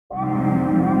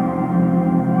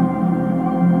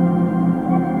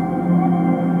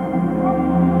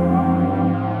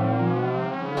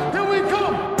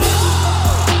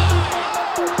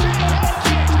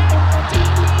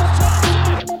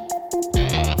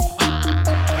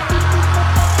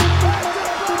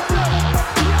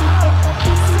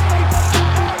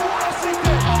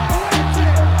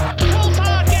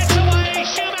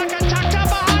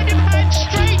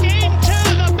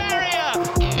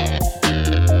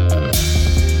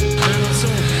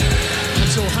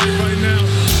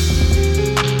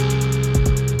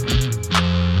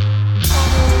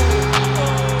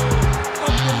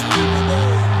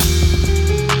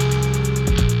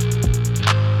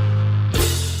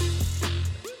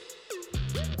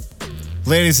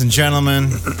Ladies and gentlemen,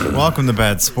 welcome to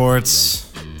Bad Sports.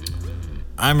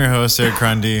 I'm your host, Eric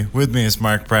Grundy. With me is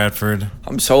Mark Bradford.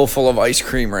 I'm so full of ice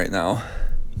cream right now.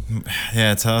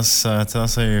 Yeah, tell us how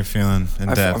you're feeling in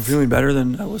depth. I'm feeling better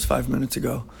than I was 5 minutes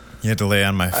ago. You had to lay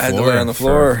on my floor. I had to lay on the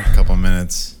floor for a couple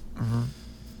minutes. Mm-hmm.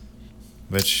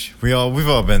 Which we've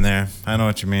all been there. I know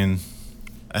what you mean.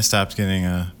 I stopped getting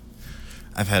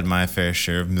I've had my fair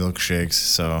share of milkshakes,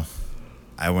 so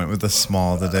I went with a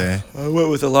small today. I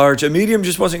went with a large. A medium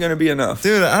just wasn't going to be enough.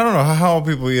 Dude, I don't know how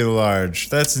people eat a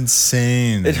large. That's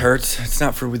insane. It hurts. It's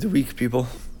not for the weak people.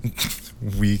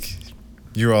 Weak.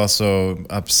 You're also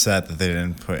upset that they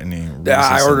didn't put any Reese's. Yeah,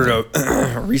 I ordered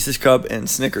a Reese's Cup and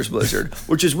Snickers Blizzard,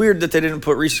 which is weird that they didn't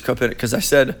put Reese's Cup in it because I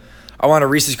said I want a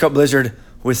Reese's Cup Blizzard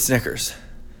with Snickers.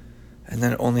 And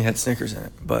then it only had Snickers in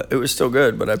it. But it was still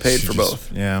good, but I paid for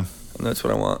both. Yeah. And that's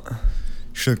what I want.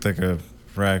 She looked like a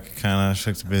wreck, kind of. She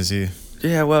looked busy.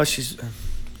 Yeah, well,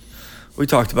 we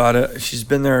talked about it. She's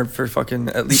been there for fucking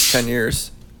at least 10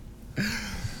 years.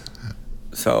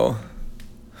 So,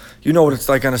 you know what it's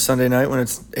like on a Sunday night when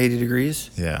it's 80 degrees?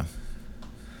 Yeah.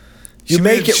 She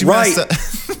make it right.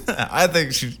 I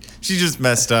think she just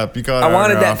messed up. You got. I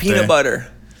wanted that peanut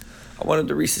butter. I wanted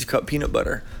the Reese's Cup peanut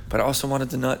butter, but I also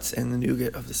wanted the nuts and the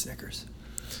nougat of the Snickers.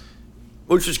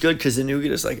 Which was good because the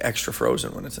nougat is like extra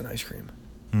frozen when it's in ice cream.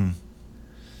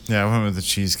 Yeah, I went with the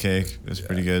cheesecake. It was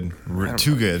pretty good.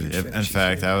 Too good. In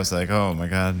fact, I was like, oh my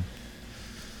God.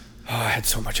 Oh, I had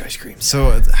so much ice cream.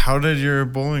 So, how did your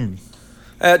bowling?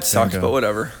 It sucked, but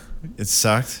whatever. It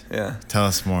sucked? Yeah. Tell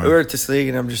us more. We were at this league,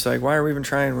 and I'm just like, why are we even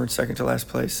trying? We're in second to last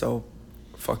place, so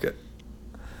fuck it.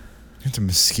 You went to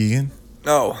Muskegon?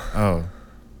 No. Oh.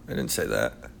 I didn't say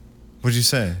that. What'd you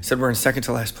say? I said we're in second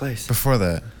to last place. Before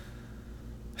that?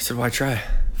 I said, why try?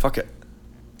 Fuck it.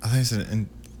 I thought you said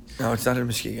No, it's not in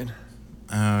Muskegon.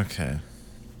 Oh, okay.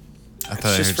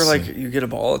 It's just for like you get a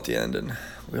ball at the end and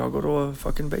we all go to a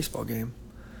fucking baseball game.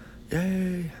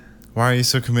 Yay. Why are you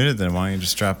so committed then? Why don't you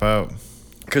just drop out?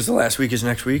 Because the last week is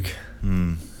next week.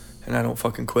 And I don't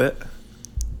fucking quit.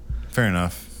 Fair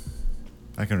enough.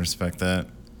 I can respect that.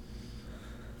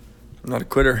 I'm not a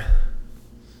quitter.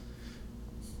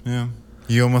 Yeah.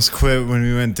 You almost quit when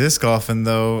we went disc golfing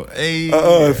though. Hey.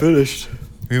 I finished.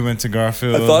 We went to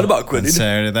Garfield. I thought about quitting. On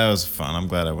Saturday. That was fun. I'm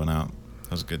glad I went out.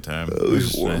 That was a good time. It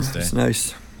was warm. A nice day. It's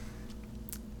nice.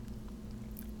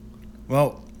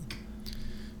 Well,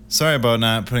 sorry about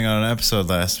not putting out an episode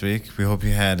last week. We hope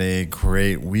you had a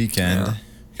great weekend. Yeah.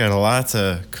 Got a lot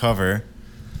to cover.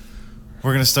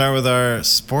 We're going to start with our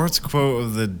sports quote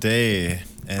of the day.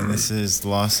 And this is the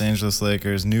Los Angeles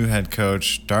Lakers' new head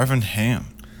coach, Darvin Ham.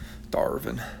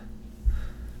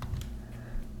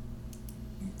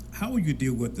 How will you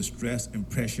deal with the stress and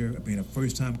pressure of being a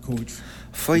first-time coach?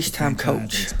 First-time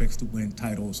coach. That expects to win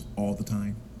titles all the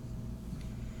time.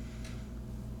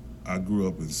 I grew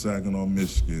up in Saginaw,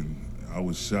 Michigan. I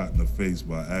was shot in the face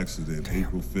by accident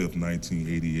April 5th,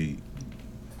 1988.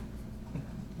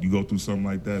 You go through something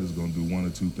like that, it's going to do one or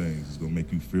two things. It's going to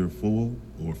make you fearful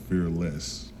or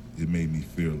fearless. It made me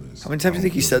fearless. How many times do you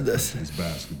think you said this? It's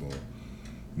basketball.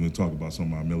 We're going to talk about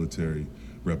some of our military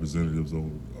representatives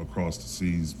across the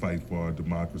seas fight for our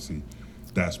democracy.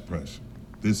 That's pressure.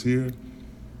 This here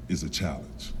is a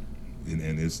challenge,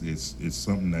 and it's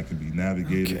something that can be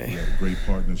navigated. Okay. We have a great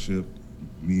partnership,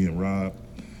 me and Rob.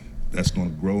 That's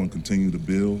going to grow and continue to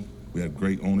build. We have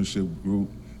great ownership group.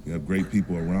 We have great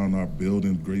people around our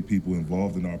building, great people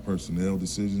involved in our personnel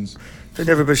decisions. They've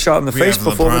never been shot in the face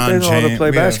before, but they know how to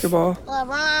play basketball.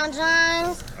 LeBron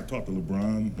James. I talked to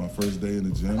LeBron my first day in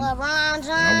the gym. LeBron James.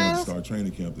 And I wanted to start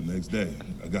training camp the next day.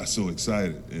 I got so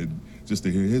excited. And just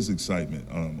to hear his excitement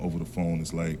over the phone,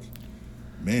 it's like,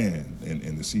 man,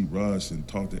 and to see Russ and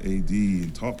talk to AD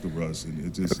and talk to Russ, and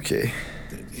it just... Okay.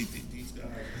 These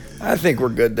guys... I think we're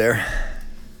good there.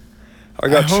 I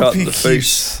got shot in the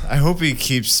face. I hope he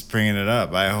keeps bringing it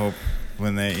up. I hope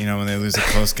when they lose a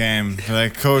close game, they're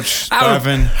like, Coach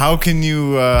Darvin, how can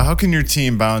your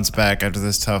team bounce back after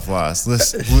this tough loss?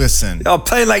 Listen. Y'all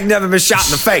playing like never been shot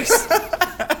in the face.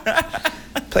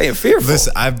 Playing fearful.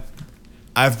 Listen,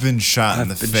 I've been shot in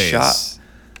the face.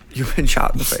 You've been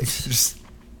shot in the face. Just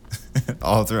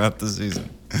all throughout the season.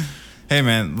 Hey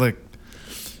man, look,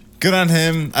 good on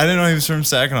him. I didn't know he was from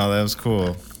Saginaw. That was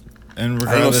cool. And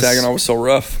I didn't know Saginaw was so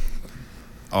rough.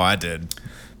 Oh, I did.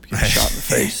 Getting shot in the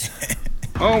face.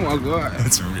 Oh my God.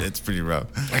 It's pretty rough.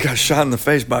 I got shot in the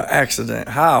face by accident.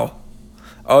 How?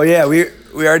 Oh yeah, we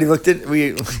already looked at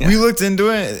we looked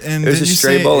into it, and it was a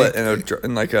stray bullet and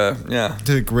yeah.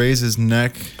 Did it graze his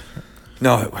neck?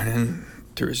 No, it went in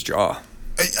through his jaw.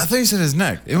 I thought you said his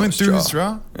neck. It went through his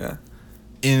jaw? Yeah.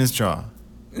 In his jaw.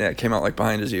 Yeah, it came out like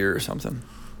behind his ear or something.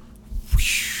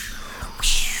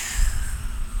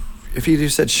 If he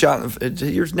just said shot,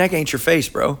 your neck ain't your face,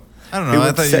 bro. I don't know.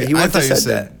 I thought you said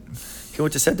that. He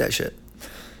went to said that shit.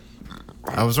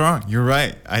 I was wrong. You're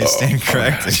right. I stand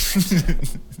corrected.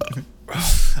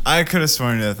 I could have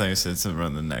sworn that I thought you said something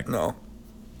around the neck. No.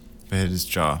 It hit his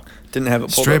jaw. Didn't have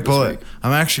it pulled Straight up bullet. this week.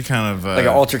 I'm actually kind of... like an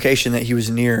altercation that he was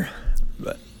near,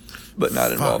 but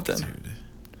not involved in. Dude.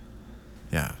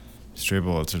 Yeah. Straight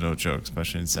bullets are no joke,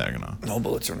 especially in Saginaw. No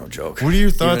bullets are no joke. What are your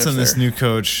thoughts on this new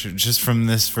coach, just from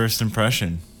this first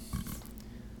impression?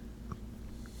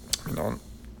 I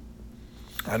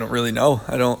don't really know.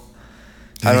 I don't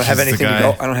have anything to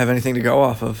go. I don't have anything to go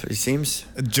off of. He seems.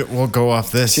 We'll go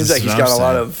off this. Seems like he's got a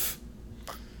lot of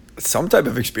some type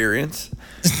of experience.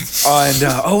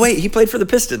 Wait, he played for the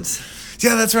Pistons.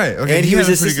 Yeah, that's right. Okay, and he was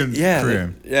had a pretty good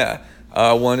career. Yeah.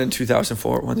 Won in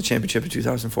 2004. Won the championship in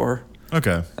 2004.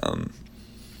 Okay.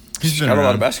 He's got a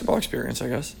lot of basketball experience, I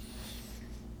guess.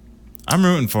 I'm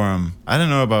rooting for him. I didn't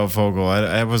know about Vogel.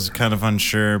 I was kind of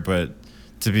unsure, but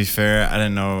to be fair, I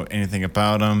didn't know anything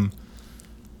about him.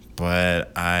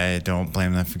 But I don't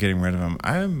blame them for getting rid of him.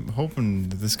 I'm hoping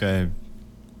that this guy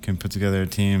can put together a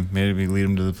team, maybe lead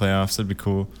them to the playoffs. That'd be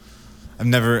cool. I'm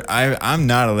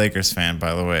not a Lakers fan,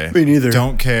 by the way. Me neither.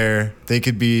 Don't care. They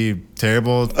could be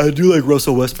terrible. I do like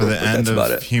Russell Westbrook for the end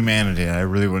of humanity. I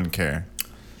really wouldn't care.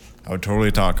 I would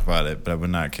totally talk about it, but I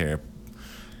would not care.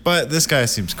 But this guy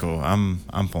seems cool. I'm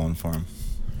pulling for him.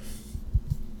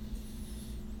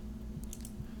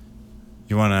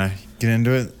 You want to get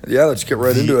into it? Yeah, let's get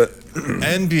right into it.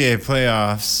 NBA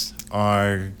playoffs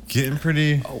are getting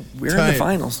pretty we're tight. in the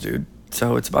finals, dude.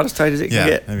 So it's about as tight as it can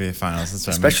get. Yeah, NBA finals. That's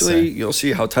what Especially, you'll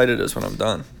see how tight it is when I'm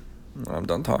done. When I'm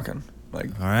done talking. All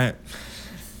right.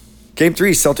 Game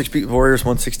 3, Celtics beat Warriors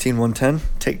 116-110.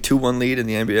 Take 2-1 lead in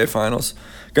the NBA finals.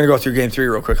 Going to go through Game 3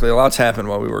 real quickly. A lot's happened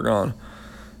while we were gone.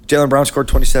 Jaylen Brown scored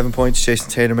 27 points. Jason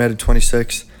Tatum added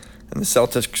 26. And the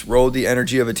Celtics rode the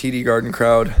energy of a TD Garden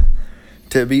crowd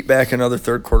to beat back another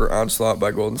third-quarter onslaught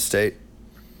by Golden State.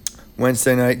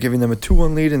 Wednesday night, giving them a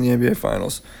 2-1 lead in the NBA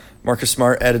Finals. Marcus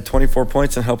Smart added 24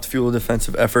 points and helped fuel a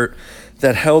defensive effort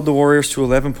that held the Warriors to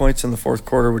 11 points in the fourth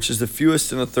quarter, which is the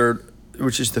fewest in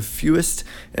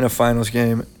a finals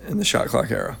game in the shot clock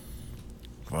era.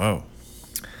 Whoa.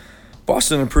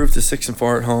 Boston improved to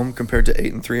 6-4 at home compared to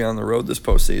 8-3 on the road this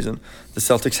postseason. The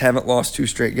Celtics haven't lost 2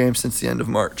 straight games since the end of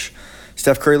March.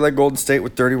 Steph Curry led Golden State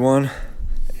with 31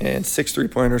 and 6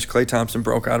 3-pointers. Klay Thompson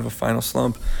broke out of a final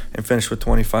slump and finished with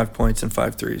 25 points and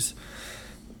 5 threes.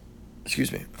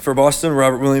 For Boston,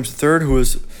 Robert Williams III, who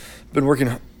has been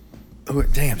working...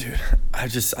 damn, dude.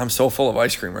 I'm so full of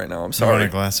ice cream right now. I'm sorry. You want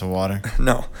a glass of water?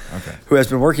 No. Okay. Who has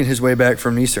been working his way back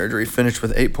from knee surgery, finished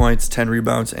with 8 points, 10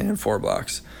 rebounds, and 4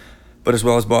 blocks. But as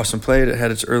well as Boston played, it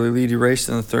had its early lead erased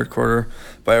in the third quarter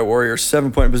by a Warriors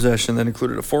 7-point possession that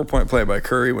included a 4-point play by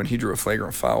Curry when he drew a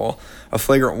flagrant foul, a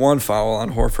flagrant 1 foul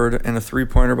on Horford, and a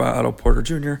 3-pointer by Otto Porter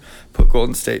Jr. put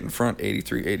Golden State in front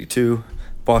 83-82.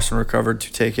 Boston recovered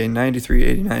to take a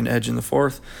 93-89 edge in the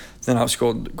fourth, then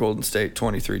outscored Golden State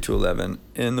 23-11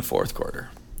 in the fourth quarter.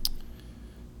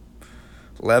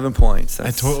 11 points.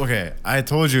 I told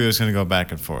you it was going to go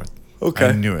back and forth. Okay.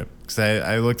 I knew it. Because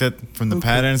I looked at, from the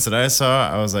patterns that I saw,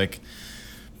 I was like,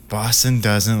 Boston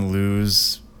doesn't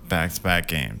lose back-to-back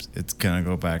games. It's going to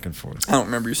go back and forth. I don't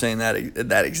remember you saying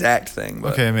that exact thing.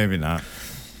 But okay, maybe not.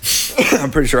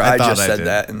 I'm pretty sure I just said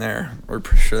that in there. We're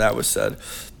pretty sure that was said.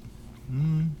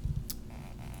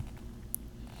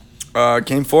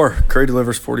 Game 4, Curry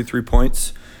delivers 43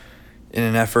 points in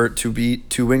an effort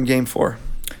to win Game 4.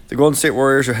 The Golden State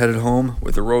Warriors are headed home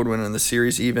with a road win in the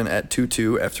series, even at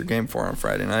 2-2 after Game 4 on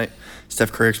Friday night.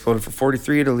 Steph Curry exploded for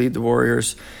 43 to lead the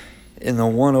Warriors in the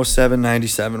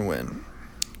 107-97 win.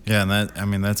 Yeah,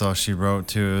 and that's all she wrote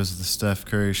too. It was the Steph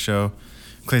Curry show.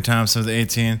 Klay Thompson with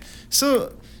 18,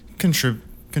 still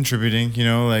contributing.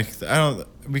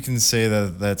 We can say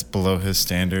that that's below his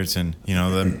standards, and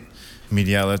the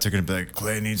media outlets are going to be like,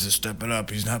 Klay needs to step it up.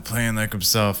 He's not playing like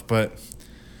himself. But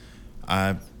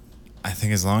I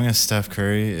think as long as Steph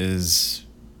Curry is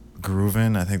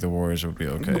grooving, I think the Warriors will be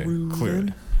okay.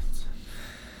 Clearly.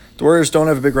 The Warriors don't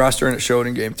have a big roster, and it showed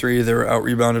in Game 3. They were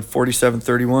out-rebounded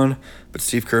 47-31, but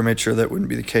Steve Kerr made sure that wouldn't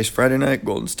be the case Friday night.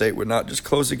 Golden State would not just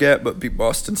close the gap, but beat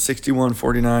Boston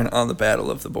 61-49 on the Battle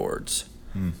of the Boards.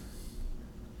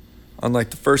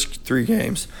 Unlike the first 3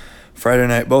 games, Friday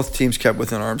night, both teams kept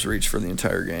within arm's reach for the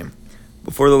entire game.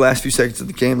 Before the last few seconds of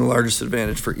the game, the largest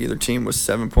advantage for either team was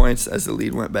 7 points as the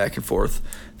lead went back and forth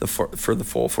for the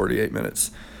full 48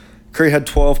 minutes. Curry had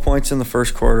 12 points in the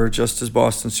first quarter, just as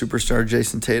Boston superstar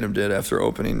Jason Tatum did after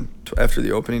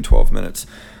the opening 12 minutes.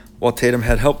 While Tatum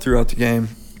had help throughout the game,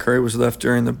 Curry was left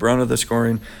during the brunt of the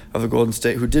scoring of the Golden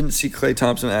State, who didn't see Klay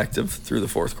Thompson active through the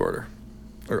fourth quarter.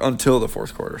 Or until the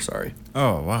fourth quarter, sorry.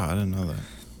 Oh, wow, I didn't know that.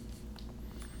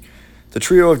 The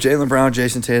trio of Jaylen Brown,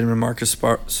 Jason Tatum, and Marcus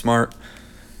Smart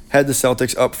had the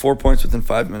Celtics up 4 points within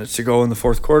 5 minutes to go in the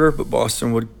fourth quarter, but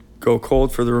Boston would go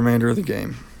cold for the remainder of the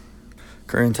game.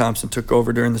 Curry and Thompson took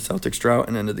over during the Celtics drought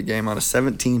and ended the game on a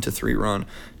 17-3 run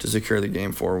to secure the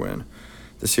Game 4 win.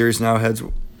 The series now heads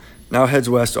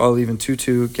west, all even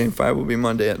 2-2. Game 5 will be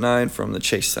Monday at 9 from the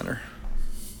Chase Center.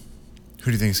 Who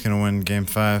do you think is going to win Game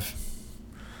 5?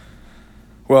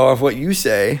 Well, if what you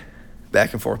say,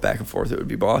 back and forth, it would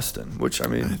be Boston, which, I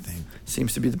think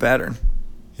seems to be the pattern.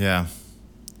 Yeah.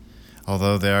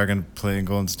 Although they are going to play in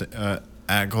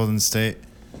at Golden State.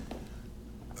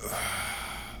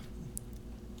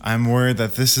 I'm worried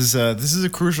that this is a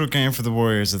crucial game for the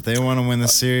Warriors. If they want to win the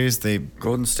series,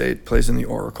 Golden State plays in the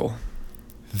Oracle.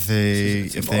 If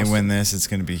they win this, it's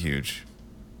going to be huge.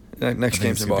 Next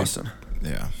game's in Boston.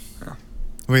 Yeah.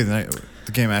 Wait,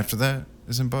 the game after that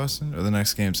is in Boston, or the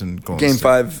next game's in Golden Game State?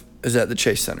 5 is at the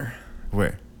Chase Center.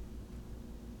 Where?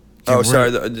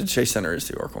 Sorry, the Chase Center is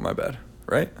the Oracle. My bad.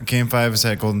 Right? Game 5 is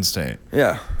at Golden State.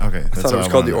 Yeah. Okay. I thought it was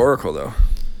called the Oracle though.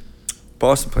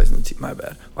 Boston plays in the team. My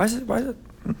bad. Why is it?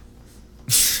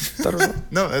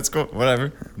 No, that's cool.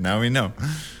 Whatever. Now we know.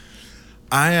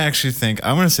 I actually think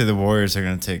I'm going to say the Warriors are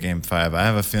going to take Game 5. I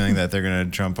have a feeling that they're going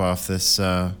to jump off this,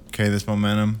 carry this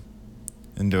momentum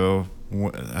into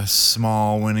a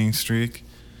small winning streak.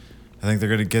 I think they're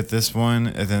going to get this one,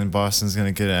 and then Boston's going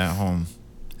to get it at home,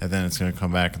 and then it's going to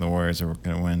come back, and the Warriors are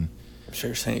going to win. I'm sure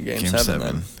you're saying Game 7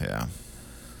 then. Yeah,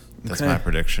 that's Okay. my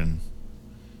prediction.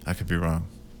 I could be wrong.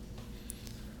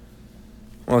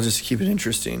 Well, just to keep it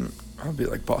interesting, I'll be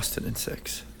like Boston in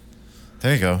 6.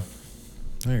 There you go.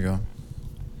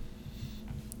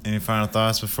 Any final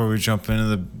thoughts before we jump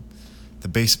into the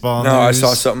baseball No, news? I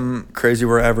saw something crazy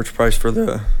where average price for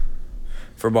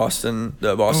Boston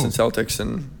Celtics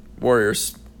and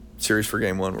Warriors series for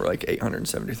Game 1 were like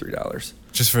 $873.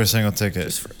 Just for a single ticket.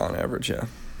 Just on average, yeah.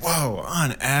 Whoa,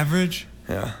 on average?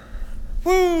 Yeah.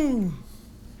 Woo!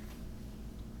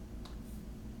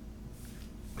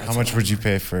 How much would you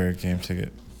pay for a game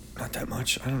ticket? Not that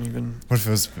much. I don't even. What if it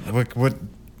was what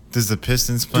does the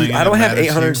Pistons playing? Dude, I don't have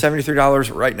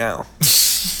 $873 right now.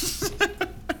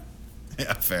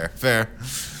 Yeah, fair.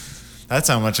 That's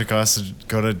how much it costs to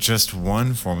go to just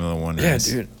one Formula One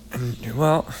race. Yeah, dude.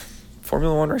 Well,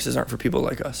 Formula One races aren't for people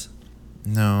like us.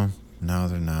 No,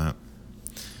 they're not.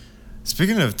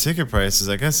 Speaking of ticket prices,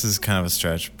 I guess this is kind of a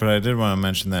stretch, but I did want to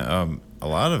mention that a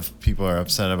lot of people are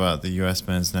upset about the U.S.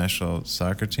 men's national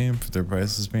soccer team for their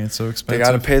prices being so expensive. They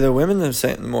got to pay the women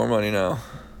the more money now.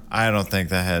 I don't think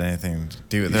that had anything to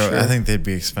do with it. Sure? I think they'd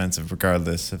be expensive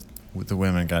regardless if the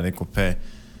women got equal pay.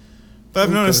 But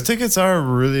I've noticed tickets are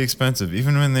really expensive,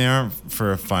 even when they aren't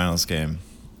for a finals game.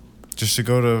 Just to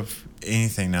go to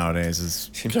anything nowadays is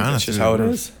Seems kind like of that's just how it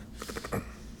is.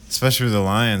 Especially with the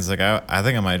Lions. Like I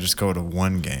think I might just go to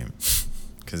one game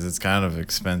because it's kind of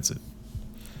expensive.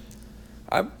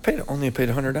 I only paid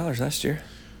 $100 last year.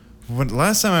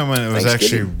 Last time I went, it was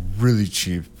actually Thanksgiving. really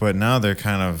cheap, but now they're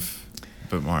kind of a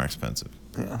bit more expensive.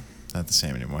 Yeah. Not the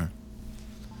same anymore.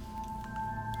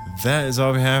 That is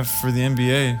all we have for the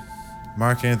NBA.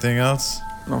 Mark, anything else?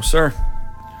 No, sir.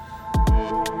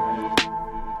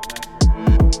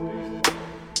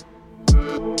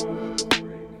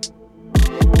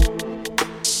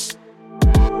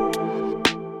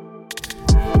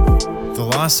 The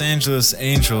Los Angeles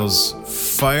Angels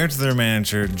fired their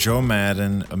manager, Joe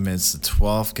Madden, amidst a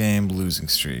 12-game losing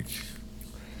streak.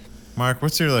 Mark,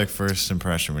 what's your first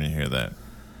impression when you hear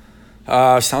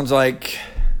that? Sounds like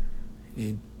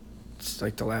it's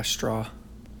like the last straw.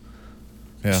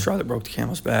 Yeah. Straw that broke the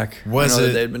camel's back. Was I know it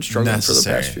that they'd been struggling for the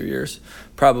necessary? past few years.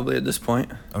 Probably at this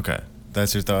point. Okay,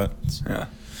 that's your thoughts? Yeah.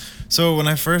 So when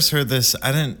I first heard this,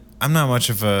 I'm not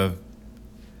much of a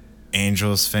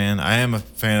Angels fan. I am a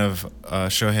fan of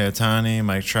Shohei Ohtani,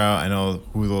 Mike Trout. I know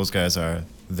who those guys are.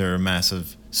 They're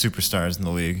massive superstars in the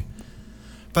league.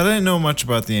 But I didn't know much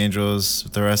about the Angels,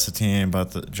 the rest of the team,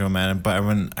 about Joe Madden. But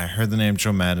when I heard the name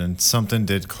Joe Madden, something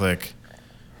did click.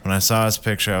 When I saw his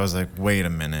picture, I was like, wait a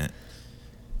minute.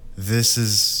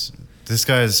 This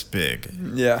guy is big.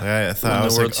 Yeah. I thought, I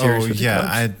was like, oh,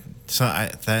 yeah,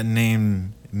 that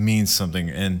name means something.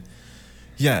 And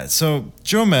yeah, so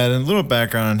Joe Madden, a little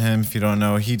background on him if you don't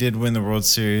know. He did win the World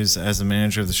Series as the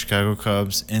manager of the Chicago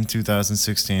Cubs in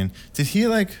 2016. Did he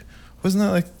Wasn't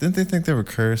that like? Didn't they think they were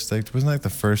cursed? Like, wasn't that like the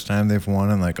first time they've won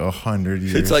in like 100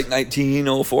 years? It's like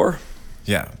 1904.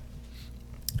 Yeah.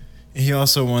 He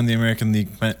also won the American League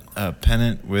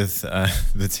pennant with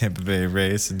the Tampa Bay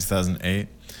Rays in 2008.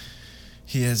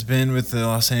 He has been with the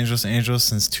Los Angeles Angels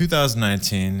since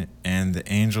 2019, and the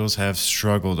Angels have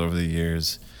struggled over the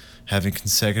years, having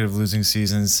consecutive losing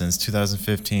seasons since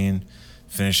 2015,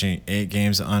 finishing 8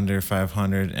 games under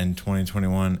 500 in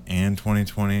 2021 and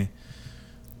 2020.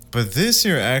 But this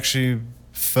year actually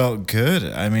felt good.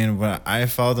 I mean, when I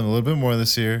followed them a little bit more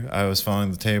this year, I was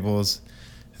following the tables.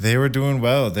 They were doing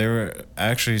well. They were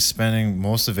actually spending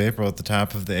most of April at the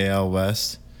top of the AL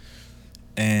West.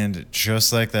 And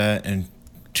just like that, in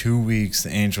 2 weeks,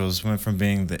 the Angels went from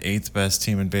being the 8th best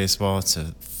team in baseball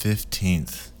to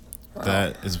 15th. Wow.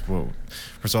 That is what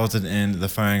resulted in the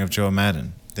firing of Joe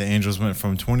Madden. The Angels went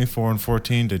from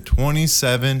 24-14 to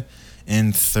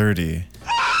 27-30.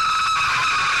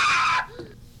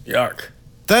 Yuck.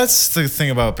 That's the thing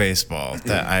about baseball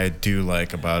that I do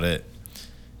like about it.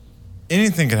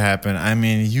 Anything could happen. I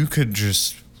mean, you could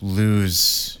just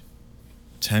lose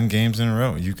 10 games in a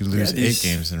row. You could lose 8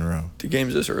 games in a row. The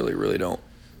games this early really don't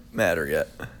matter yet.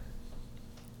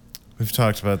 We've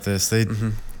talked about this. They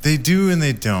do and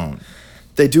they don't.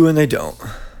 They do and they don't.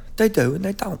 They do and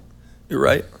they don't. You're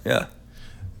right. Yeah.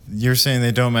 You're saying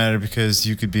they don't matter because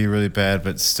you could be really bad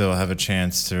but still have a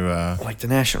chance to... like the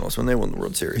Nationals when they won the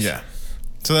World Series. Yeah.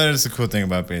 So that is the cool thing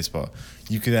about baseball.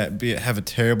 You could have a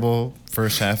terrible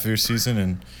first half of your season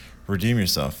and redeem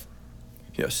yourself.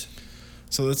 Yes.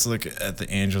 So let's look at the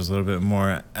Angels a little bit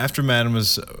more. After Madden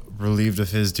was relieved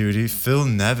of his duty, Phil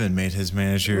Nevin made his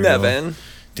managerial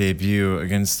debut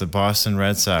against the Boston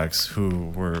Red Sox, who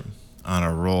were on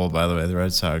a roll, by the way. The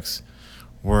Red Sox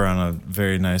were on a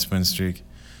very nice win streak.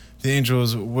 The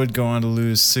Angels would go on to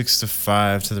lose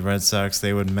 6-5 to the Red Sox.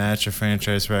 They would match a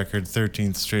franchise record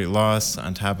 13th straight loss,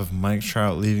 on top of Mike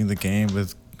Trout leaving the game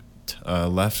with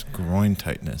left groin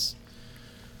tightness.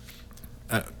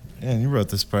 And you wrote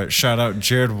this part. Shout out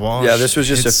Jared Walsh. Yeah, this was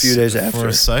just a few days after. For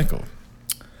a cycle.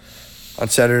 On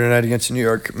Saturday night against the New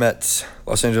York Mets,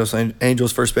 Los Angeles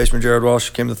Angels first baseman Jared Walsh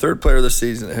became the 3rd player of the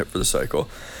season to hit for the cycle.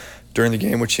 During the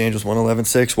game, which the Angels won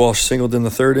 11-6, Walsh singled in the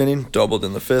 3rd inning, doubled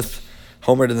in the 5th,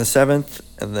 homered in the 7th,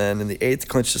 and then in the 8th,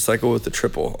 clinched the cycle with the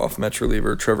triple off Mets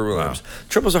reliever Trevor Williams. Wow.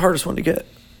 Triple's the hardest one to get.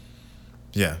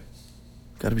 Yeah.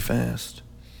 Got to be fast.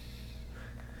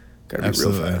 Got to be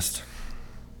real fast.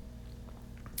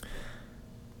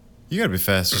 You got to be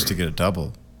fast just to get a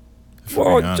double.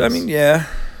 Well, I mean, yeah.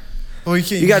 Well,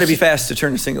 you got to be fast to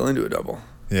turn a single into a double.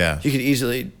 Yeah. You could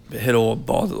easily hit a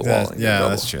ball to the wall. And yeah,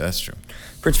 that's true. That's true.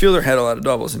 Prince Fielder had a lot of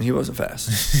doubles, and he wasn't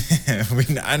fast.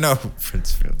 I know who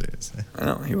Prince Fielder is. I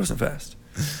know. He wasn't fast.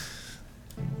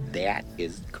 That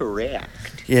is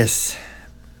correct. Yes.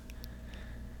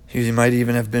 He might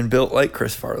even have been built like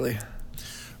Chris Farley.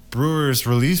 Brewers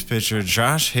relief pitcher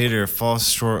Josh Hader falls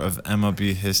short of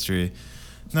MLB history.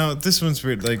 Now, this one's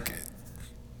weird. Like,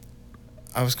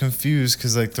 I was confused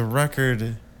because, like, the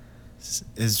record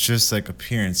is just, like,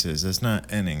 appearances. It's not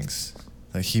innings.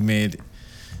 Like, he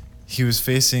was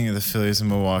facing the Phillies in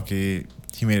Milwaukee.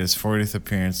 He made his 40th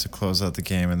appearance to close out the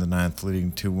game in the 9th,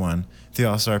 leading 2-1. The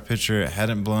All-Star pitcher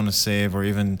hadn't blown a save or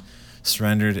even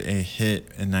surrendered a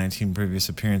hit in 19 previous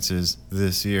appearances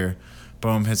this year.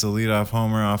 Bohm hits a leadoff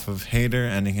homer off of Hader,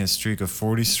 ending his streak of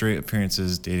 40 straight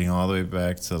appearances dating all the way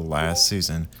back to last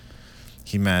season.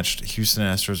 He matched Houston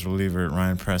Astros reliever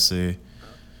Ryan Presley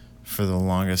for the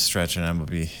longest stretch in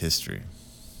MLB history.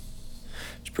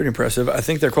 It's pretty impressive. I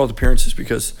think they're called appearances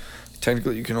because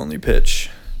technically you can only pitch.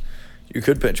 You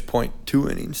could pitch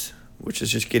 0.2 innings, which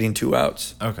is just getting 2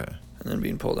 outs. Okay. And then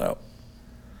being pulled out.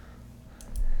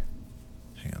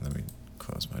 Hang on, let me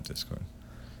close my Discord.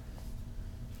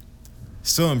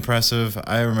 Still impressive.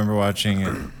 I remember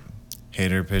watching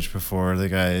Hader pitch before. The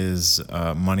guy is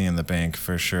money in the bank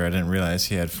for sure. I didn't realize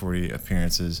he had 40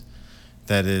 appearances.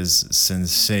 That is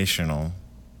sensational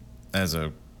as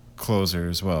a closer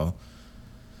as well.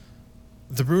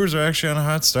 The Brewers are actually on a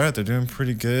hot start. They're doing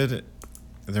pretty good.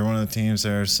 They're one of the teams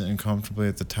that are sitting comfortably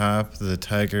at the top. The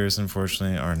Tigers,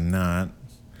 unfortunately, are not.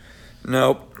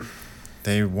 Nope.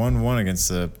 They won one against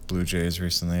the Blue Jays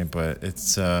recently, but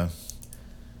it's been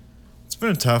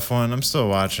a tough one. I'm still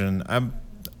watching.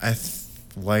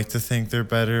 Like to think they're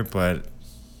better, but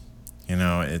you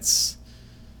know, it's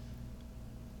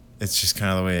just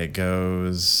kind of the way it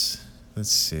goes.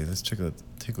 Let's see. Let's take a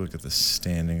look at the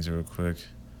standings real quick.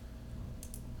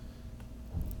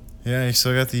 Yeah, you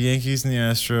still got the Yankees and the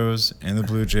Astros and the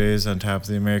Blue Jays on top of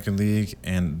the American League,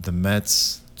 and the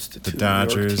Mets, the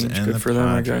Dodgers, and the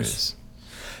Padres.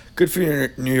 Good for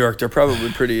New York. They're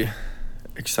probably pretty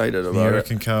excited New about York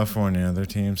it. and California, their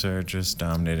teams are just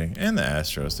dominating. And the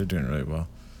Astros, they're doing really well.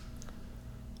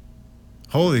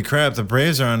 Holy crap, the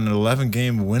Braves are on an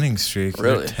 11-game winning streak.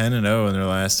 Really? They're 10-0 in their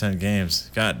last 10 games.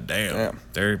 God damn. Damn.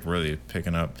 They're really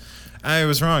picking up. I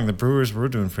was wrong. The Brewers were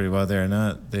doing pretty well. They are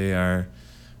not. They are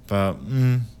about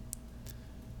in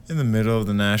the middle of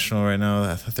the National right now.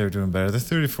 I thought they were doing better. They're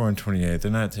 34-28. They're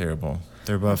not terrible.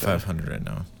 They're above 500 right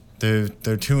now. They're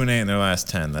 2-8 in their last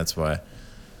 10. That's why.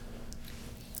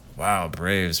 Wow,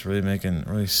 Braves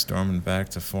really storming back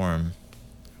to form.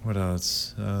 What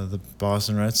else? The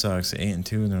Boston Red Sox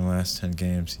 8-2 in their last 10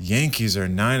 games. Yankees are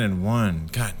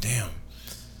 9-1. God damn.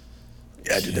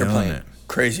 Yeah, dude, they're Killing playing it.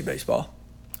 crazy baseball.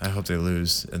 I hope they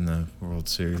lose in the World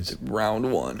Series.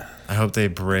 Round 1. I hope they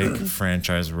break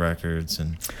franchise records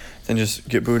and Then just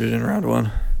get booted in round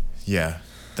 1. yeah,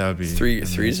 that would be 3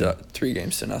 amazing.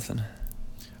 games to nothing.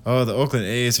 Oh, the Oakland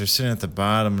A's are sitting at the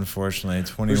bottom, unfortunately,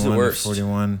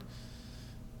 21-41.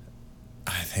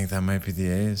 I think that might be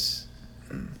the A's.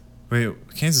 Wait,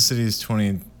 Kansas City is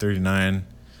 20-39.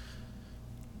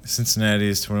 Cincinnati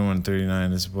is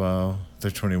 21-39 as well.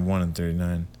 They're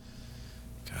 21-39.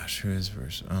 Gosh, who is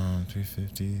worse?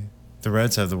 350. The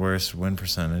Reds have the worst win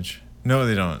percentage. No,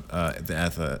 they don't.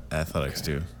 The Athletics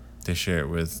do. They share it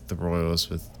with the Royals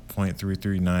with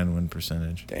 .339 win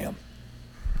percentage. Damn.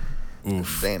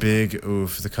 Oof. Damn. Big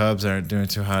oof. The Cubs aren't doing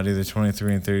too hot either,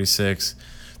 23-36.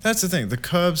 That's the thing. The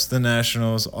Cubs, the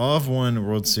Nationals, all have won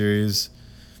World Series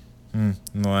in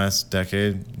the last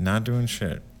decade. Not doing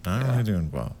shit. Not really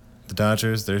doing well. The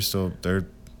Dodgers, they're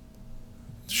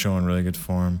showing really good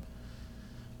form.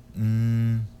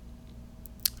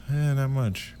 Not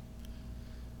much.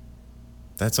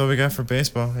 That's all we got for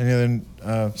baseball. Any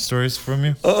other stories from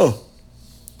you? Oh.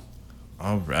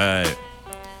 All right.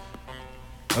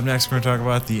 Up next, we're going to talk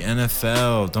about the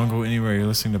NFL. Don't go anywhere. You're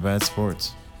listening to Bad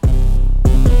Sports.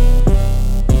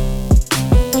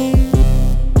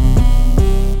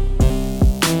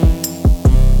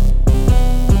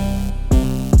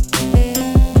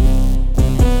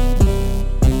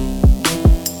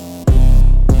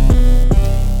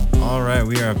 All right,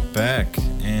 we are back,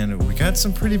 and we got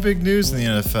some pretty big news in the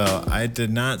NFL. I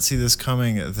did not see this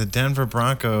coming. The Denver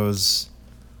Broncos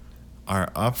are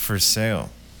up for sale.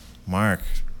 Mark,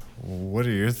 what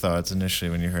are your thoughts initially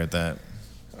when you heard that?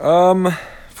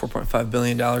 $4.5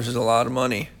 billion is a lot of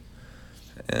money.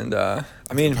 And, I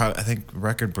think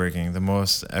record-breaking, the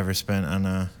most ever spent on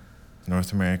a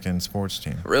North American sports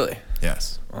team. Really?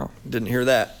 Yes. Well, didn't hear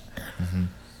that.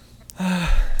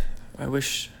 I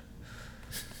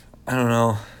don't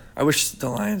know. I wish the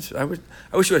Lions, I wish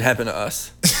it would happen to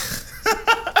us.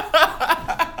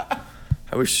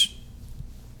 I wish.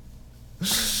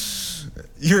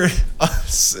 You're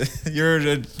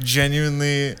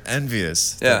genuinely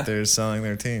envious that they're selling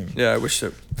their team. Yeah, I wish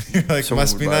it. You're like, someone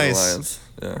must would be buy the nice. Lions.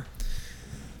 Yeah.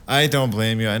 I don't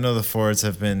blame you. I know the Fords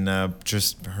have been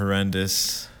just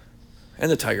horrendous.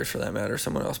 And the Tigers, for that matter.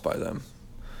 Someone else buy them.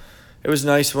 It was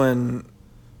nice when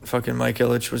fucking Mike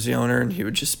Ilitch was the owner and he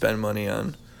would just spend money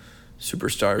on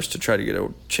superstars to try to get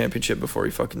a championship before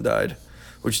he fucking died,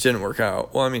 which didn't work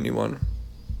out. Well, I mean, he won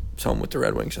some with the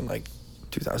Red Wings in like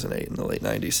 2008 in the late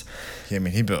 90s. Yeah, I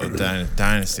mean, he built a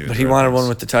dynasty. But he wanted one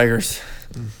with the Tigers.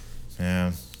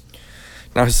 Yeah.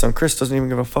 Now his son Chris doesn't even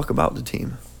give a fuck about the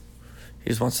team. He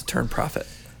just wants to turn profit.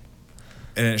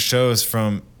 And it shows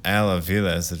from Al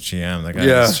Avila as the GM. The guy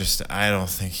is just, I don't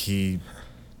think he's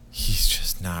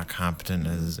just not competent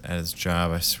at his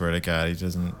job. I swear to God, he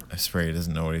doesn't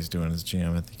know what he's doing as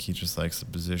GM. I think he just likes the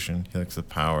position. He likes the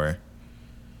power.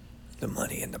 The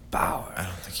money and the power. I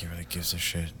don't think he really gives a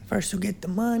shit. First you get the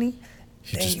money.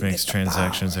 He just makes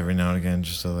transactions every now and again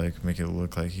just to like make it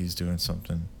look like he's doing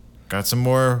something. Got some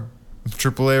more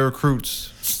AAA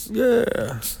recruits.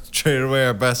 Yeah. Traded away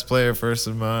our best player for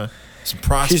some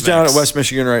prospects. He's down at West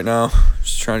Michigan right now,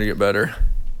 just trying to get better.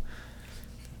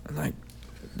 And like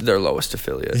their lowest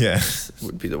affiliate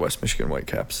would be the West Michigan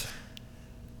Whitecaps.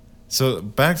 So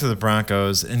back to the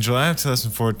Broncos. In July of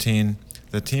 2014,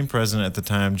 the team president at the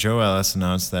time, Joe Ellis,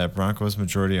 announced that Broncos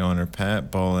majority owner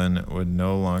Pat Bowlen would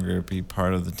no longer be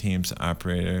part of the team's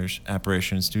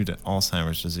operations due to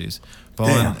Alzheimer's disease.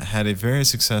 Bowlen had a very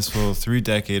successful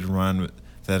 3-decade run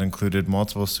that included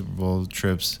multiple Super Bowl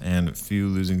trips and a few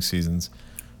losing seasons.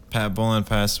 Pat Bowlen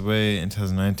passed away in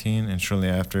 2019, and shortly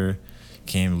after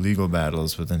came legal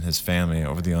battles within his family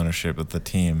over the ownership of the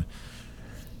team.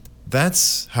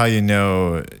 That's how you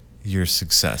know you're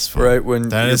successful. Right, when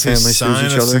that your is family a sues sign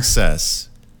each of other. success.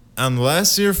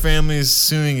 Unless your family's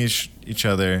suing each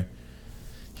other,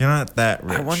 you're not that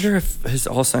rich. I wonder if his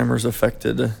Alzheimer's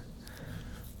affected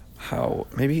how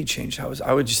maybe he changed how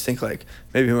I would just think like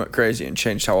maybe he went crazy and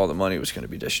changed how all the money was going to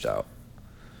be dished out.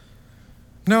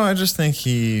 No, I just think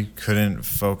he couldn't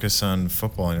focus on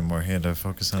football anymore. He had to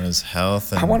focus on his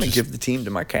health. And I want to give the team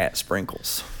to my cat,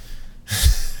 Sprinkles.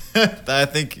 I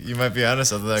think you might be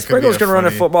honest with that. Sprinkles can run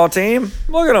a football team.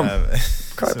 Look at him.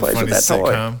 Kind of plays with that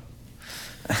sitcom.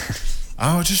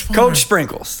 toy. Coach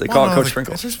Sprinkles. They call it Coach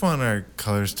Sprinkles. I just want our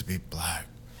colors to be black.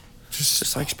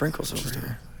 Just like Sprinkles over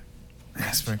here.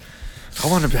 Yeah, I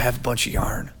want him to have a bunch of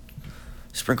yarn.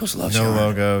 Sprinkles loves yarn. No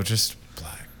logo, just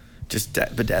black. Just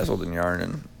bedazzled in yarn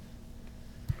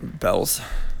and bells.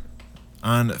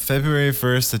 On February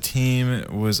 1st, the team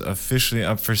was officially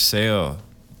up for sale.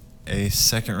 A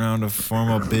second round of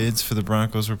formal bids for the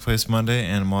Broncos were placed Monday,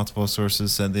 and multiple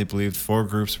sources said they believed 4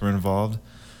 groups were involved.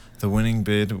 The winning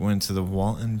bid went to the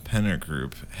Walton-Penner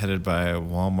group, headed by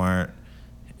Walmart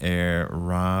heir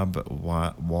Rob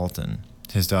Walton,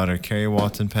 his daughter Carrie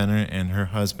Walton-Penner, and her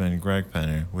husband Greg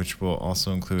Penner, which will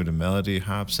also include Melody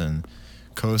Hobson,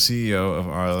 co-CEO of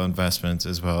Arlo Investments,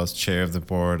 as well as chair of the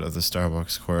board of the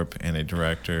Starbucks Corp. And a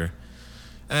director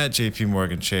at J.P.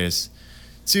 Morgan Chase.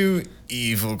 2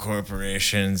 evil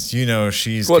corporations. You know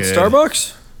she's what, good.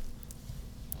 Starbucks?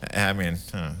 I mean,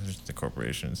 the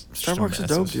corporations. Starbucks is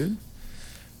dope, dude.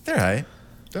 They're right.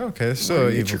 They're okay. They're still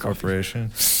an evil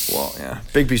corporation. Well, yeah.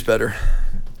 Bigby's better.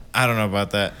 I don't know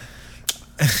about that.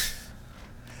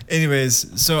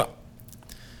 Anyways, so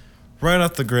right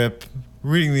off the grip,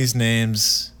 reading these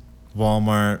names,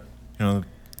 Walmart, The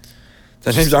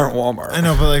names aren't Walmart. I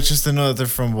know, but like just to know that they're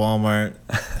from Walmart,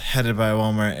 headed by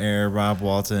Walmart heir Rob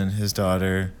Walton, his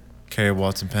daughter Carrie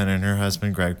Walton-Penner, and her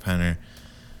husband Greg Penner,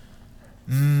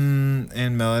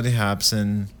 and Melody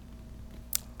Hobson.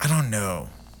 I don't know.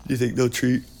 Do you think they'll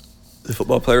treat the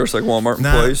football players like Walmart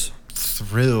employees? Not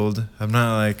thrilled. I'm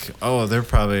not like, oh, they're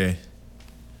probably.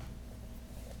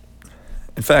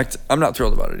 In fact, I'm not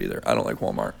thrilled about it either. I don't like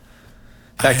Walmart.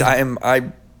 In fact,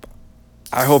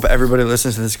 I hope everybody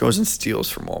listens to this goes and steals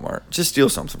from Walmart. Just steal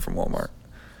something from Walmart.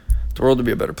 The world would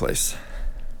be a better place.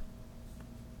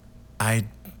 I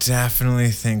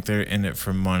definitely think they're in it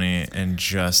for money and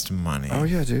just money. Oh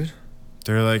yeah, dude.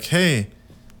 They're like, hey,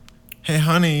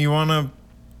 honey,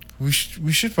 we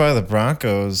should buy the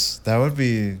Broncos. That'd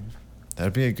be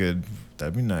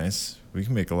nice. We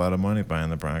can make a lot of money buying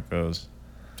the Broncos.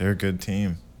 They're a good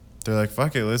team. They're like,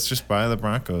 fuck it, let's just buy the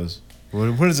Broncos.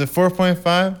 What is it,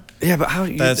 4.5? Yeah, but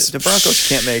the Broncos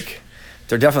can't make.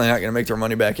 They're definitely not going to make their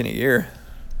money back in a year.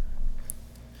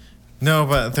 No,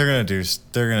 but they're gonna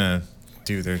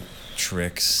do their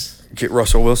tricks. Get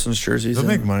Russell Wilson's jerseys. They'll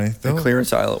make money. The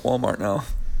clearance aisle at Walmart now.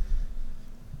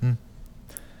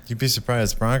 You'd be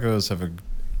surprised. Broncos have a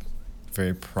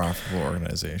very profitable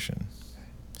organization.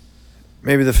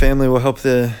 Maybe the family will help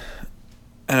the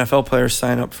NFL players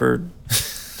sign up for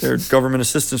their government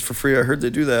assistance for free. I heard they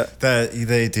do that. That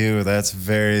they do. That's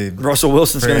very. Russell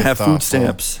Wilson's going to have thoughtful. food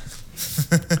stamps.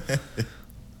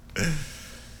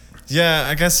 Yeah,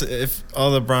 I guess if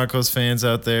all the Broncos fans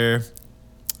out there,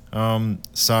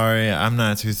 sorry, I'm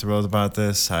not too thrilled about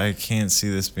this. I can't see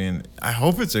this being. I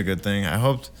hope it's a good thing. I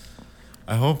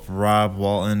hope Rob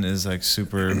Walton is like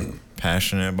super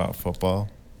passionate about football.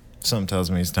 Something tells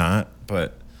me he's not,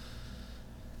 but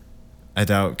I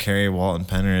doubt Carrie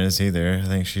Walton-Penner is either. I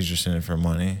think she's just in it for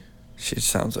money. She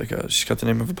sounds like she's got the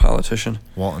name of a politician.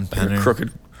 Walton-Penner. Like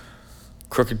a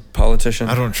crooked politician.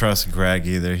 I don't trust Greg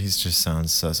either. He just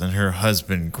sounds sus. And her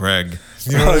husband, Greg.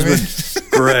 You Her know what I mean?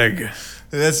 husband, Greg.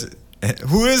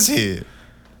 Who is he?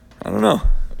 I don't know.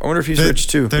 I wonder if he's rich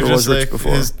too. They're Or just was rich like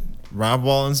before. Rob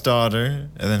Walton's daughter,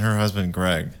 and then her husband,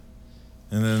 Greg.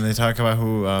 And then they talk about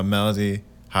who Melody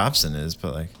Hobson is,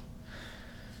 but like.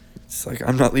 It's like,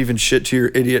 I'm not leaving shit to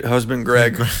your idiot husband,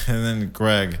 Greg. And then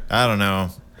Greg. I don't know.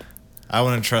 I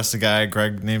wouldn't trust a guy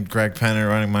named Greg Penner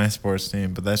running my sports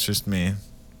team, but that's just me.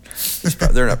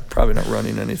 They're probably not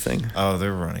running anything. Oh,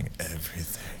 they're running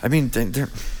everything. I mean, they're.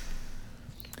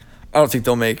 I don't think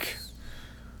they'll make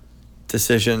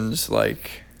decisions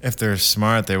like. If they're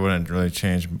smart, they wouldn't really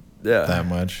change Yeah. that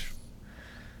much.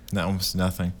 Almost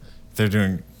nothing.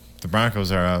 The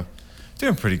Broncos are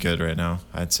doing pretty good right now.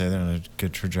 I'd say they're on a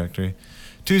good trajectory.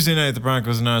 Tuesday night, the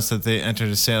Broncos announced that they entered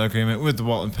a sale agreement with the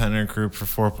Walton-Penner Group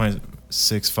for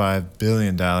 $4.65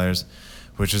 billion,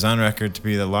 which is on record to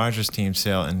be the largest team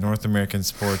sale in North American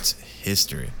sports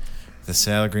history. The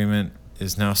sale agreement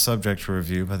is now subject to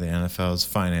review by the NFL's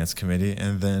Finance Committee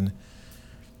and then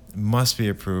must be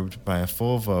approved by a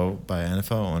full vote by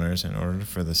NFL owners in order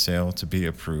for the sale to be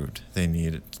approved. They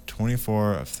need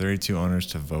 24 of 32 owners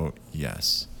to vote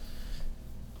yes.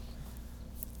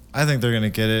 I think they're going to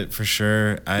get it for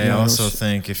sure. I also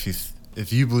think if you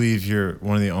if you believe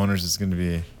one of the owners is going to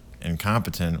be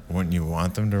incompetent, wouldn't you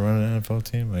want them to run an NFL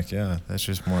team? Like, yeah, that's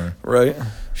just more right.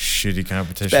 shitty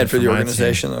competition. Bad for the my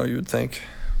organization, team. though. You would think.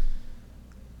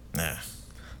 Nah.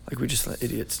 Like we just let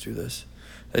idiots do this.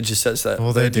 It just says that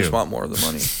Well, they just do. want more of the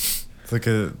money. Look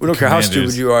at We don't care how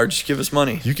stupid you are. Just give us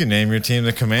money. You can name your team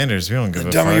the Commanders. We don't give The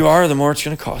a dumber fuck. you are, the more it's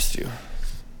going to cost you.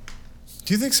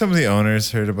 Do you think some of the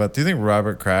owners heard about? Do you think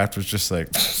Robert Kraft was just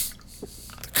like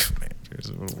the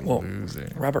Commanders? What a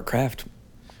loser. Robert Kraft.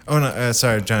 Oh no,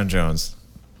 sorry, John Jones.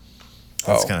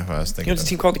 That's kind of what I was He thinking. owns a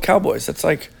team called the Cowboys. That's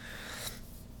like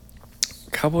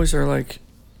Cowboys are like.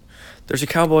 There's a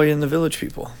cowboy in the Village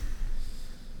People.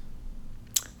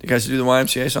 You guys do the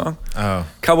YMCA song? Oh,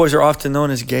 Cowboys are often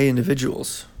known as gay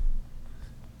individuals.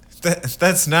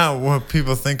 that's not what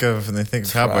people think of when they think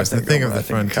of Cowboys. They think of the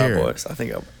frontier. Cowboys. I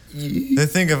think of. They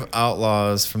think of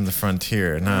outlaws from the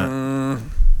frontier, not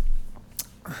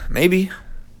Maybe.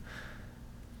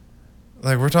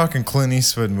 like we're talking Clint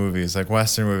Eastwood movies, like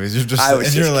Western movies. You're just I was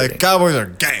and just you're like kidding. Cowboys are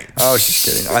gay. I was just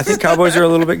kidding. I think Cowboys are a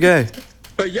little bit gay.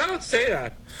 But you don't say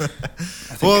that.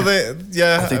 Well,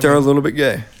 I think they're a little bit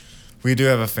gay. We do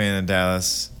have a fan in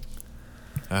Dallas.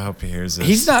 I hope he hears this.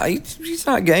 He's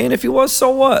not gay, and if he was, so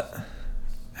what?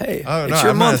 Hey, Oh, it's no, your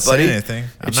I'm month, not buddy. saying anything.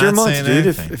 I'm It's your not month, saying dude.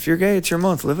 anything. If you're gay, it's your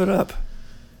month. Live it up.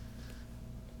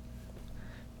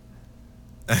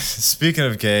 Speaking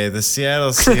of gay, the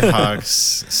Seattle Seahawks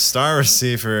star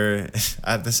receiver.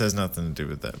 This has nothing to do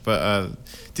with that, but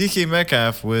DK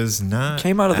Metcalf was not.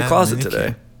 Came out of the at closet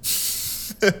today.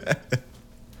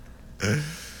 minicamp.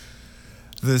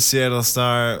 The Seattle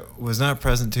Star was not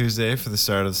present Tuesday for the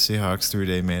start of the Seahawks'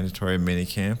 3-day mandatory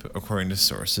minicamp. According to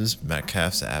sources,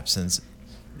 Metcalf's absence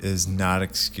is not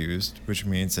excused, which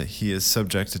means that he is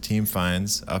subject to team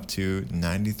fines up to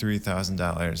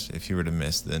 $93,000 if he were to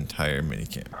miss the entire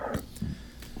minicamp.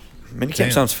 Minicamp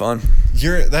Damn. sounds fun.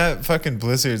 That fucking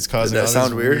blizzard's causing Did that all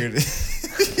sound this weird?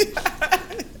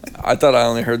 I thought I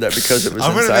only heard that because it was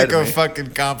I'm gonna inside make of a me. fucking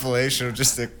compilation of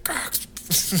just the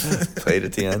Played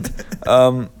at the end.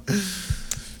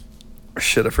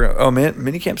 Shit, I forgot. Oh man,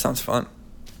 minicamp sounds fun.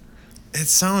 It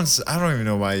sounds. I don't even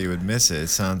know why you would miss it. It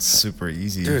sounds super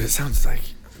easy. Dude, it sounds like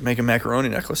making macaroni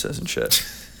necklaces and shit.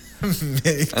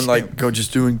 Minicamp. And like go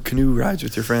just doing canoe rides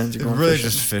with your friends. You're You're going really fishing.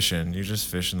 just fishing. You're just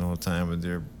fishing the whole time with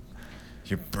your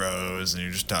bros, and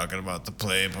you're just talking about the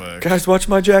playbook. Guys, watch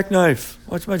my jackknife.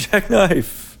 Watch my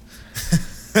jackknife.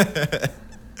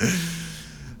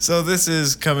 So this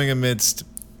is coming amidst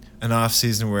an off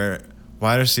season where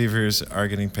wide receivers are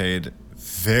getting paid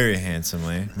very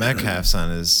handsomely. Metcalf's on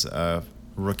his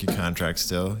rookie contract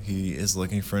still. He is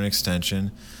looking for an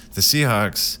extension. The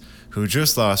Seahawks, who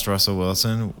just lost Russell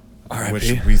Wilson,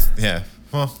 R.I.P.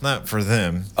 well, not for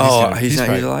them. He's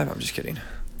probably- alive? I'm just kidding.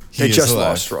 He They is just alive.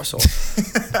 lost Russell.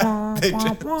 They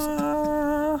just-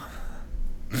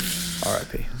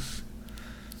 R.I.P.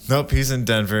 Nope, he's in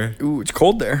Denver. Ooh, it's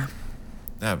cold there.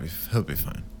 He'll be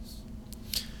fine.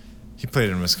 He played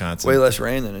in Wisconsin. Way less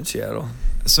rain than in Seattle.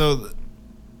 So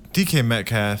DK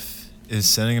Metcalf is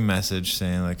sending a message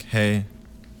saying like, "Hey,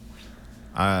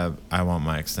 I want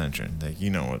my extension. Like, you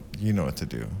know what to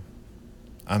do.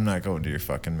 I'm not going to your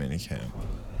fucking minicamp.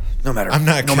 No matter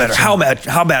how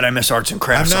bad I miss arts and I'm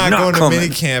crafts, not going coming. to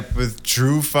minicamp with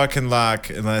Drew fucking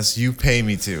Lock unless you pay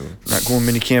me to. I'm not going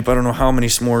minicamp. I don't know how many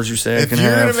s'mores you say I If can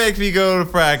you're have. gonna make me go to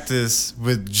practice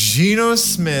with Geno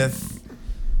Smith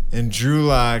and Drew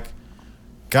Lock,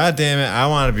 God damn it, I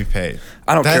want to be paid.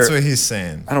 I don't care. That's what he's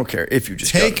saying. I don't care if you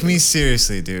just Take me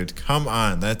seriously, dude. Come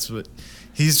on. That's what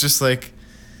he's just like.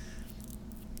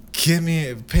 Pay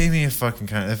me a fucking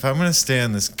contract. If I'm gonna stay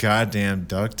on this goddamn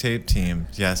duct tape team,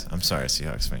 yes, I'm sorry,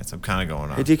 Seahawks fans. I'm kind of going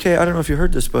on. Hey DK, I don't know if you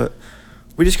heard this, but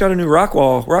we just got a new rock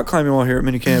climbing wall here at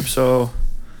minicamp, so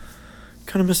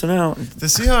kind of missing out. The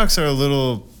Seahawks are a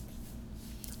little.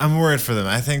 I'm worried for them.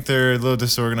 I think they're a little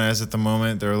disorganized at the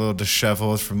moment. They're a little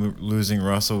disheveled from losing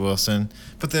Russell Wilson,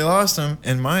 but they lost him,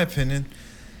 in my opinion,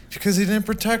 because he didn't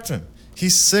protect him.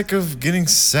 He's sick of getting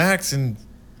sacked and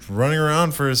running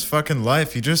around for his fucking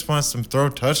life. He just wants to throw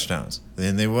touchdowns.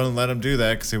 And they wouldn't let him do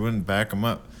that because they wouldn't back him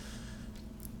up.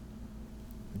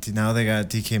 Now they got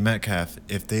DK Metcalf.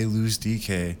 If they lose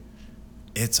DK,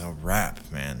 it's a wrap,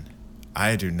 man.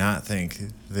 I do not think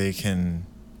they can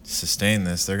sustain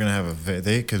this. They're going to have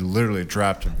they could literally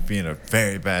drop to being a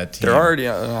very bad team. They're already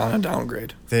on a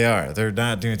downgrade. They are. They're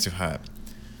not doing too hot.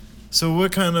 So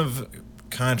what kind of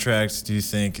contract do you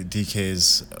think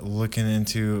DK's looking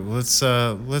into?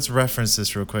 Let's reference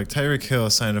this real quick. Tyreek Hill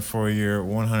signed a 4-year,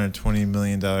 $120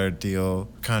 million deal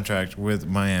contract with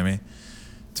Miami.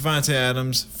 Devontae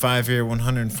Adams, 5-year,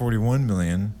 $141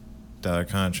 million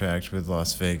contract with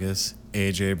Las Vegas.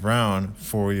 A.J. Brown,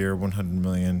 4-year, $100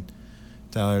 million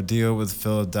deal with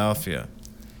Philadelphia.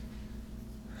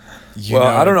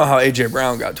 I don't know how A.J.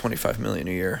 Brown got $25 million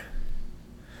a year.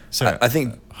 Sorry, I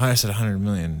think I said $100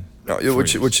 million. no,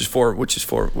 which is 4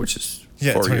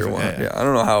 Yeah, 4-year 25, one. yeah. Yeah, I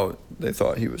don't know how they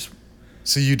thought he was.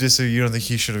 So you don't think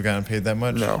he should have gotten paid that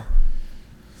much? No.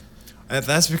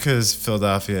 That's because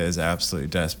Philadelphia is absolutely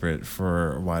desperate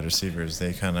for wide receivers.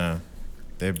 They have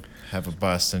a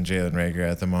bust in Jalen Reagor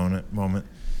at the moment.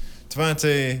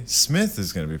 Devontae Smith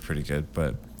is going to be pretty good,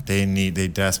 but they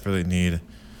desperately need.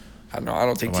 I don't know. I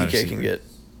don't think a wide TK can receiver. get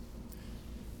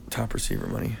top receiver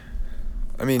money.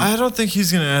 I mean, I don't think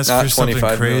he's going to ask not for something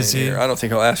 25 million a crazy. year. I don't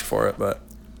think he'll ask for it, but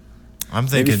I'm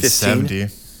thinking 15? 70.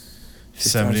 15,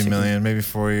 70 million, maybe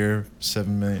 4 year,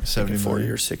 7 million, 70 4 million.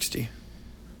 years, 60,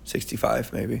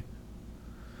 65 maybe,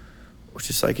 which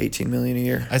is like 18 million a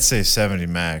year. I'd say 70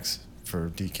 max for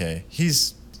DK. He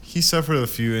suffered a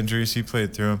few injuries. He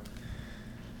played through them.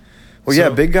 Well, So- yeah,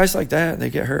 big guys like that, they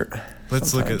get hurt.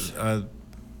 Let's sometimes.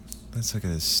 let's look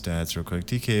at his stats real quick.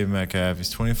 DK Metcalf,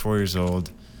 he's 24 years old.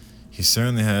 He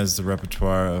certainly has the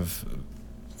repertoire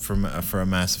for a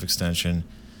massive extension.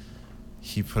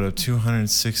 He put up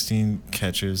 216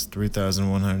 catches,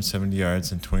 3,170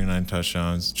 yards, and 29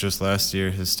 touchdowns. Just last year,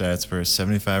 his stats were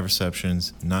 75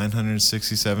 receptions,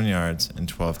 967 yards, and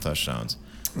 12 touchdowns.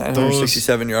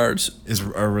 967 yards.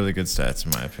 Are really good stats,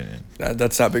 in my opinion.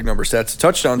 That's not big number stats.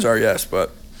 Touchdowns are, yes,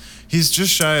 but He's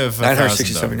just shy of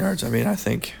 967 1,000. yards. I mean, I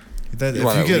think That, you if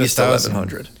want you at get least 1,000,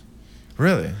 1,100.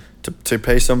 really? To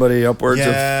pay somebody upwards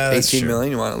Yeah, of that's 18 true.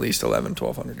 million, you want at least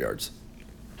 1,200 yards.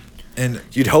 And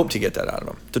You'd hope to get that out of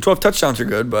them. The 12 touchdowns are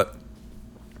good, but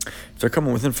if they're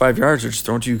coming within 5 yards, they're just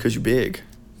throwing to you because you're big.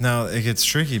 now it gets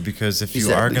tricky because if He's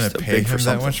you at are going least to a pay big for him that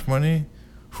something. much money,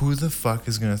 who the fuck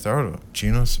is going to throw to him?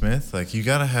 Geno Smith? Like, you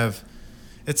got to have.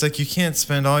 It's like you can't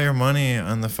spend all your money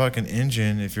on the fucking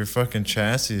engine if your fucking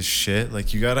chassis is shit.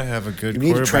 Like, you got to have a good You need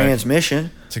a quarterback transmission.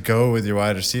 to go with your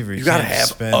wide receiver. You got to can't have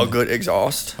spend a good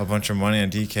exhaust. a bunch of money on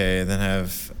DK and then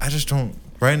have. I just don't.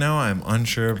 Right now, I'm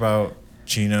unsure about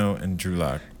Geno and Drew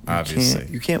Lock, obviously.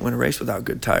 You can't win a race without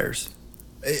good tires.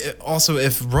 Also,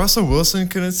 if Russell Wilson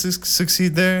couldn't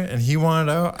succeed there and he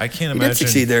wanted out, I can't He imagine. did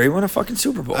succeed there. He won a fucking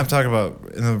Super Bowl. I'm talking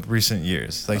about in the recent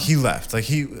years. Like, he left. Like,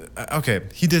 he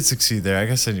did succeed there. I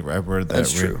guess I worded that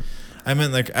That's weird. true. I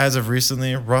meant, like, as of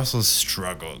recently, Russell's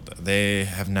struggled. They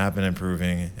have not been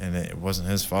improving, and it wasn't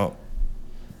his fault.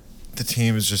 The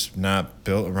team is just not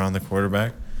built around the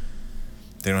quarterback.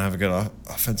 They don't have a good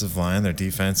offensive line. Their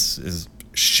defense is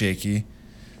shaky.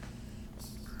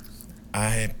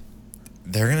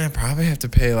 They're going to probably have to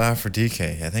pay a lot for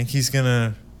DK. I think he's going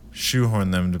to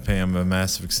shoehorn them to pay him a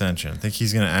massive extension. I think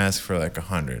he's going to ask for like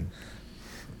 100.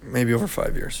 Maybe over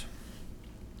 5 years.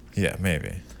 Yeah,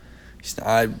 maybe.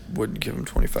 I wouldn't give him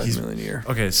 25 He's- million a year.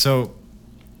 Okay, so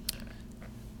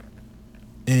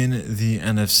in the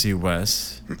NFC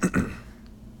West,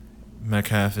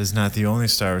 Metcalf is not the only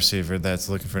star receiver that's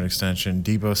looking for an extension.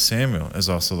 Deebo Samuel is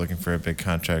also looking for a big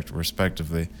contract,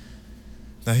 respectively.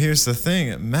 Now, here's the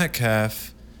thing.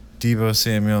 Metcalf, Deebo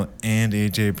Samuel, and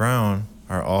A.J. Brown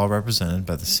are all represented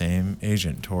by the same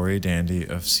agent, Tory Dandy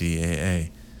of CAA.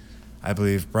 I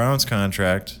believe Brown's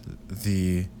contract,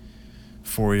 the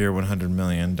 4-year, $100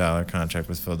 million contract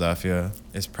with Philadelphia,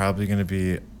 is probably going to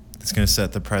be, it's going to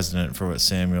set the precedent for what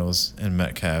Samuel's and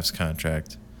Metcalf's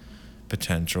contract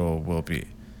potential will be.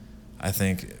 I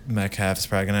think Metcalf is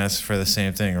probably going to ask for the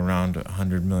same thing, around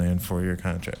 $100 million 4-year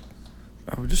contract.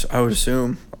 I would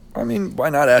assume. I mean, why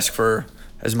not ask for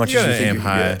as much You as you gotta think aim you can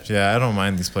high. get? Yeah, I don't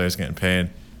mind these players getting paid.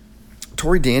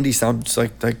 Tory Dandy sounds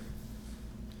like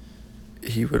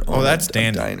he would own that's a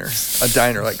Dandy. diner. A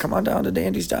diner. Like, come on down to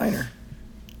Dandy's Diner.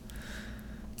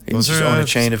 He Those just are, own a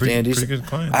chain of pretty- Dandies. pretty good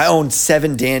clients. I own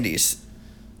 7 Dandies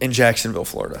in Jacksonville,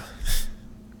 Florida.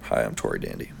 Hi, I'm Tory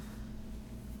Dandy.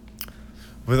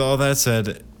 With all that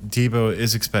said, Deebo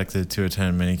is expected to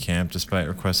attend minicamp despite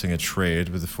requesting a trade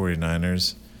with the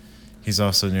 49ers. He's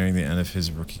also nearing the end of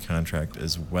his rookie contract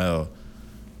as well.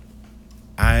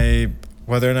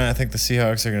 Whether or not I think the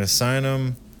Seahawks are going to sign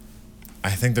him,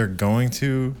 I think they're going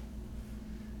to.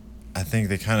 I think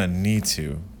they kind of need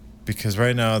to, because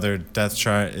right now their depth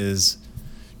chart is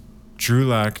Drew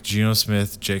Lock, Geno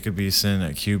Smith, Jacob Eason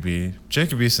at QB.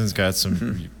 Jacob Eason's got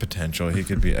some potential. He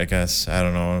could be, I guess, I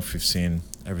don't know if we've seen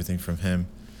everything from him.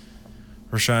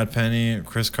 Rashad Penny,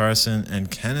 Chris Carson,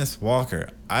 and Kenneth Walker.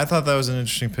 I thought that was an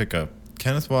interesting pickup.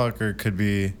 Kenneth Walker could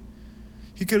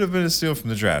have been a steal from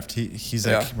the draft. He's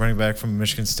like running back from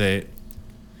Michigan State.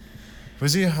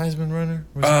 Was he a Heisman runner?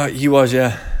 He was,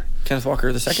 yeah. Kenneth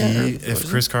Walker the second? If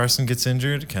Chris Carson gets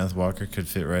injured, Kenneth Walker could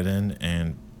fit right in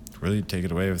and really take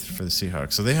it away for the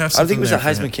Seahawks. So they have I something think it was there a for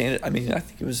Heisman him. candidate. I mean, I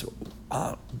think it was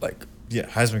Yeah,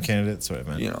 Heisman candidate. That's what I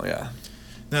meant. yeah.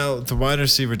 Now, the wide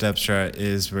receiver depth chart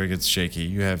is where it gets shaky.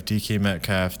 You have DK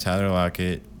Metcalf, Tyler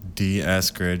Lockett, D.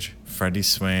 Eskridge, Freddie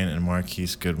Swain, and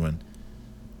Marquise Goodwin.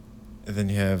 And then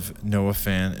you have Noah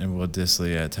Fant and Will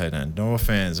Dissly at tight end. Noah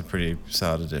Fant is a pretty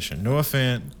solid addition. Noah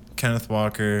Fant, Kenneth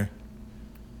Walker.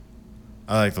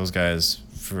 I like those guys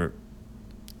for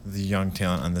the young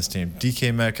talent on this team.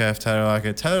 DK Metcalf, Tyler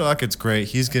Lockett. Tyler Lockett's great.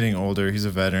 He's getting older. He's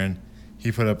a veteran.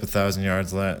 He put up 1,000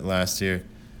 yards last year.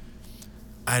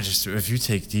 If you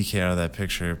take DK out of that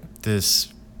picture,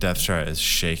 this depth chart is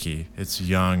shaky. It's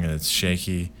young and it's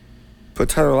shaky. But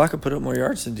Tyler Lockett put up more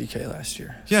yards than DK last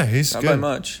year. Yeah, he's Not good. by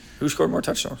much. Who scored more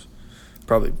touchdowns?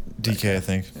 Probably DK, I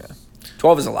think. Yeah.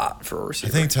 12 is a lot for a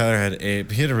receiver. I think Tyler had 8,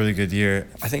 but he had a really good year.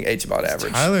 I think 8's about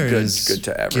average. Tyler good, is good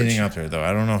to average. getting up there, though.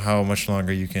 I don't know how much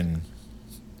longer you can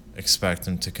expect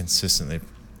him to consistently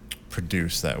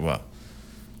produce that well,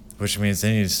 which means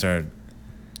they need to start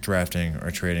drafting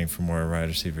or trading for more wide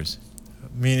receivers.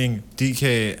 Meaning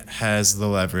DK has the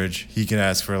leverage. He can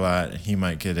ask for a lot, and he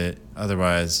might get it.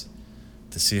 Otherwise,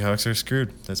 the Seahawks are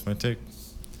screwed. That's my take.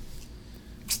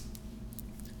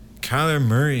 Kyler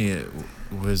Murray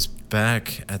was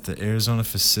back at the Arizona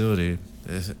facility,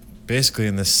 basically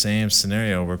in the same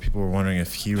scenario where people were wondering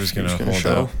if he was going to hold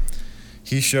out.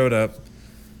 He showed up.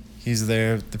 He's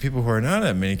there. The people who are not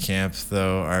at minicamp,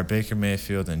 though, are Baker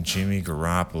Mayfield and Jimmy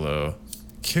Garoppolo.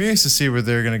 Curious to see where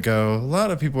they're going to go. A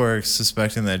lot of people are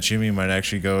suspecting that Jimmy might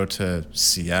actually go to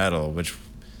Seattle, which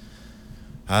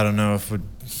I don't know if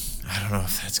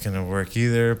that's going to work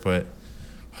either, but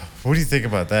what do you think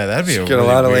about that? That'd be Get a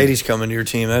lot of ladies coming to your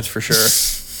team, that's for sure.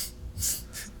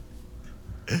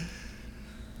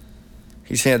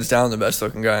 He's hands down the best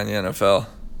looking guy in the NFL.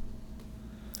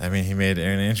 I mean, he made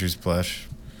Aaron Andrews blush.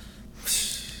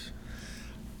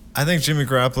 I think Jimmy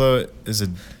Garoppolo is a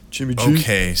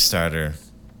okay starter,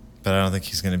 but I don't think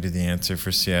he's going to be the answer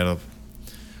for Seattle.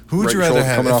 Who would you rather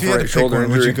have? If you had to pick one,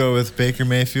 would you go with Baker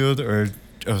Mayfield or...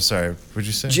 Oh, sorry. What'd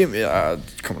you say? Jimmy,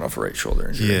 coming off a right shoulder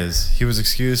injury. He is. He was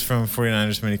excused from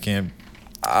 49ers minicamp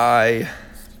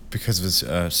because of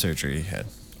his surgery he had.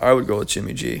 I would go with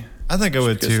Jimmy G. I think I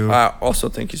would too. I also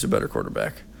think he's a better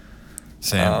quarterback.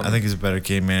 Same. I think he's a better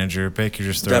game manager. Baker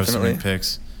just throws so many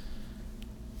picks.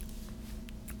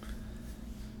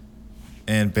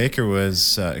 And Baker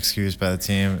was excused by the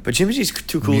team. But Jimmy G's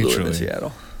too cool to live in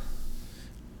Seattle.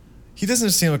 He doesn't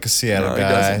seem like a Seattle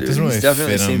guy. He doesn't really he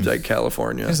definitely fit him. seems like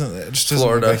California. It just doesn't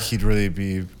Florida. look like he'd really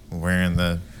be wearing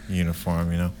the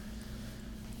uniform, you know.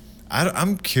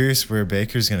 I'm curious where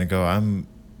Baker's going to go. I'm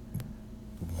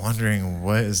wondering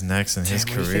what is next in his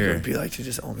What do you think career. it would be like to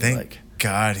just own Thank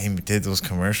God he did those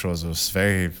commercials. It was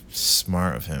very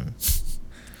smart of him.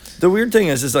 The weird thing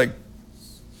is like,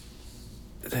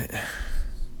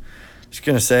 just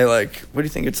gonna say like, what do you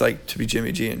think it's like to be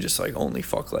Jimmy G and just like only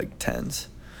fuck like tens?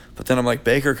 But then I'm like,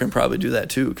 Baker can probably do that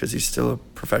too because he's still a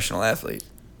professional athlete.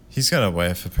 He's got a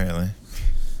wife apparently.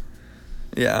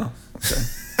 Yeah. Okay.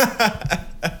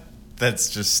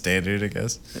 That's just standard, I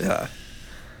guess. Yeah.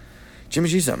 Jimmy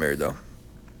G's not married though.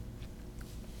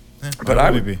 But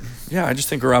I would be. Yeah, I just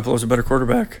think Garoppolo's a better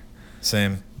quarterback.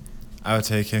 Same. I would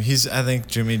take him. I think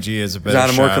Jimmy G is a better He's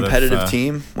on a more shot competitive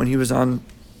team when he was on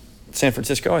San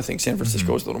Francisco. I think San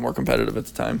Francisco was a little more competitive at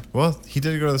the time. Well, he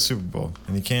did go to the Super Bowl,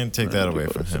 and you can't take that away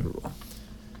from him.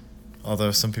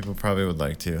 Although some people probably would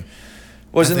like to.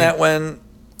 Wasn't that when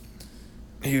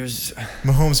he was...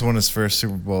 Mahomes won his first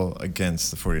Super Bowl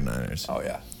against the 49ers. Oh,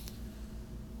 yeah.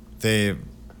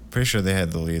 Pretty sure they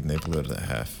had the lead, and they blew it at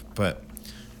half. But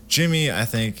Jimmy, I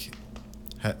think,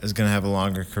 is going to have a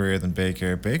longer career than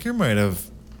Baker. Baker might have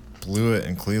blew it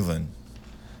in Cleveland.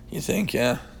 You think,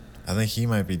 yeah? I think he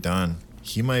might be done.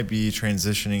 He might be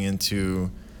transitioning into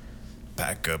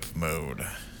backup mode.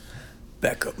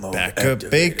 Backup mode. Backup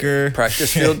Baker.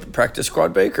 Practice field, practice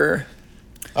squad Baker.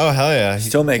 Oh, hell yeah.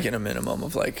 Still making a minimum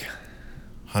of like...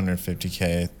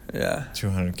 150K. Yeah.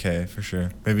 200K for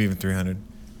sure. Maybe even 300.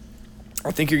 I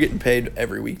think you're getting paid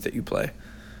every week that you play.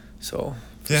 So,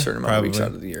 for a certain amount of weeks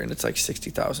out of the year. And it's like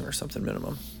 60,000 or something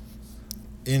minimum.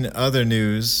 In other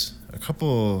news, a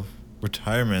couple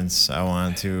retirements I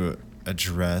wanted to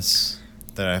address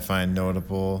that I find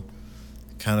notable.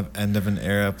 Kind of end of an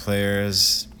era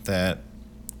players that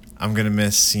I'm gonna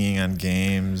miss seeing on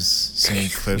games, seeing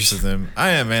clips of them. I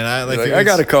am, man. I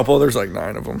got a couple. There's like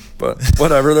 9 of them, but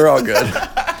whatever. They're all good.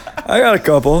 I got a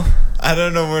couple. I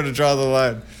don't know where to draw the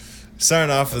line.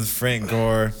 Starting off with Frank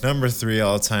Gore, number 3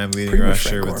 all-time leading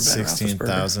rusher with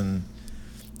 16,000,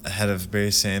 ahead of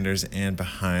Barry Sanders and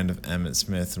behind of Emmitt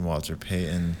Smith and Walter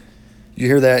Payton. You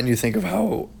hear that and you think of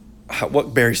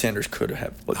what Barry Sanders could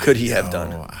have. What could he have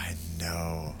done? I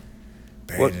know.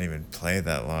 Barry What- didn't even play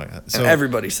that long. So, And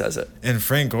everybody says it. and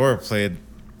Frank Gore played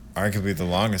arguably the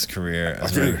longest career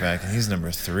as Dude. running back, and he's number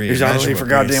 3. He's on the Imagine league what for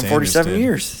Barry goddamn Sanders 47 did.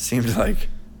 years. Seems like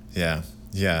Yeah.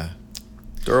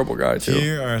 durable guy too.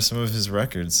 Here are some of his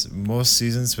records. Most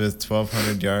seasons with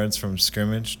 1,200 yards from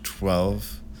scrimmage,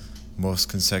 12. Most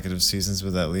consecutive seasons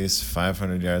with at least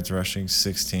 500 yards rushing,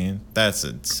 16. That's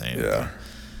insane. Yeah.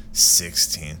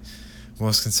 16.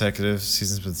 Most consecutive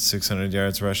seasons with 600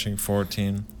 yards rushing,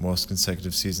 14. Most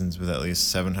consecutive seasons with at least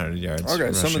 700 yards Okay,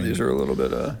 rushing. some of these are a little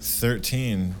bit.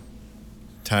 13.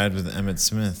 Tied with Emmitt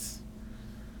Smith,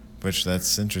 which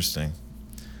that's interesting.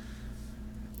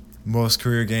 Most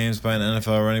career games by an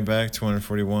NFL running back,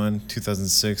 241.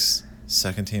 2006,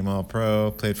 second team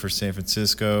All-Pro. Played for San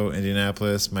Francisco,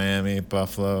 Indianapolis, Miami,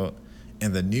 Buffalo,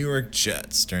 and the New York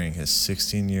Jets during his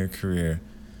 16-year career.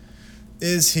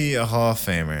 Is he a Hall of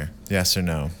Famer? Yes or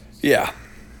no? Yeah.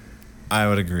 I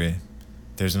would agree.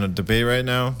 There's no debate right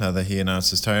now that he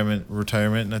announced his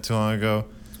retirement not too long ago.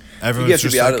 Everyone's has to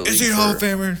just be out like, of the is he a league Hall of for-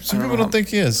 Famer? Some I don't people know. don't think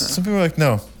he is. Some people are like,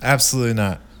 no, absolutely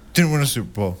not. Didn't win a Super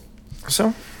Bowl.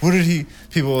 So What did he,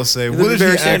 people will say, Neither what did did he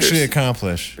Barry Sanders. actually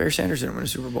accomplish? Barry Sanders didn't win a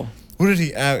Super Bowl. What did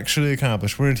he actually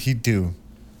accomplish? What did he do?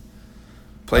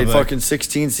 Played I'm like- fucking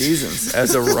 16 seasons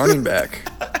as a running back.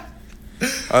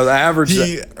 The average.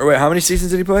 Or wait, how many seasons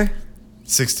did he play?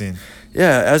 16.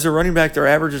 Yeah, as a running back, their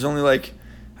average is only like,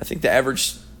 I think the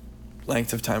average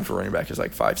length of time for running back is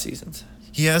like 5 seasons.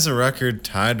 He has a record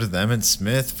tied with Emmitt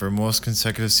Smith for most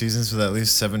consecutive seasons with at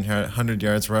least 700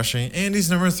 yards rushing, and he's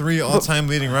number 3 all-time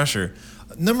leading rusher.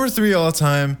 Number 3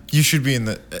 all-time, you should be in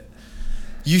the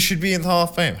Hall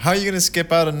of Fame. How are you going to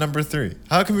skip out on number 3?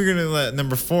 How come you're going to let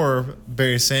number 4,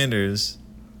 Barry Sanders,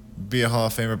 be a Hall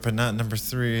of Famer, but not number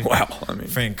 3, Wow, I mean,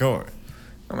 Frank Gore?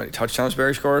 how many touchdowns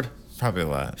Barry scored? Probably a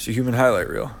lot. It's a human highlight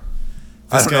reel.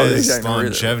 This don't know the guy's exact number either.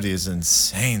 longevity is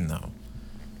insane, though.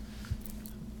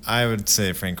 I would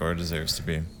say Frank Gore deserves to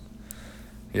be.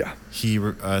 Yeah, He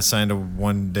signed a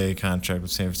 1-day contract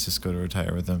with San Francisco to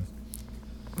retire with them.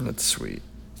 that's sweet.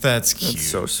 That's cute. That's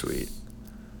so sweet.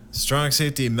 Strong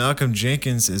safety Malcolm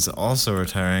Jenkins is also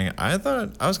retiring. I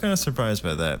was kind of surprised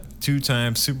by that.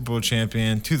 2-time Super Bowl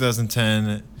champion,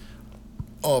 2010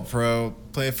 All-Pro,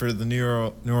 played for the New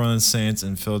Orleans Saints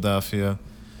in Philadelphia.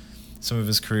 Some of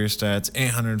his career stats: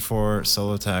 804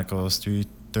 solo tackles,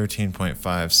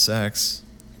 13.5 sacks,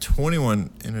 21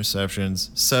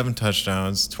 interceptions, 7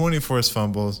 touchdowns, 20 forced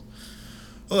fumbles,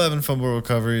 11 fumble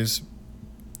recoveries.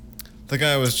 The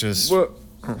guy was just What?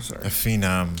 Oh, sorry. a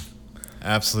phenom,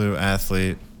 absolute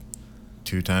athlete,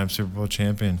 2-time Super Bowl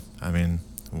champion. I mean,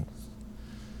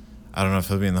 I don't know if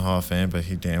he'll be in the Hall of Fame, but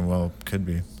he damn well could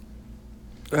be.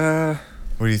 What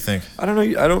do you think? I don't know.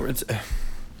 I don't. It's,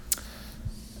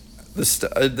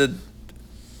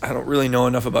 I don't really know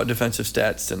enough about defensive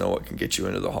stats to know what can get you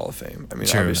into the Hall of Fame. I mean,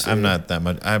 Sure, obviously, I'm not that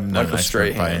much. I'm not an Michael expert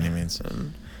by Strahan any means.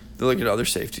 And they look at other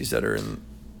safeties that are in.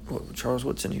 Charles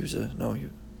Woodson, was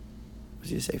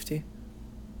he a safety?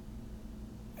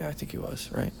 Yeah, I think he was,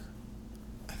 right?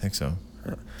 I think so.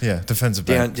 Yeah. Yeah, defensive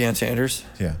back. Dan Sanders.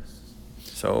 Yeah.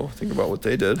 So think about what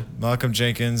they did. Malcolm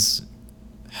Jenkins,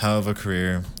 hell of a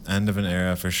career, end of an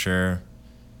era for sure.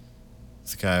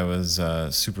 This guy was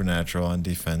supernatural on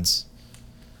defense.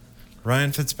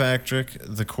 Ryan Fitzpatrick,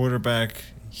 the quarterback,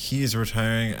 he is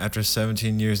retiring after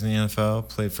 17 years in the NFL.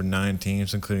 Played for 9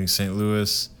 teams, including St.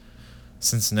 Louis,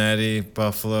 Cincinnati,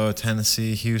 Buffalo,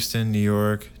 Tennessee, Houston, New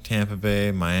York, Tampa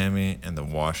Bay, Miami, and the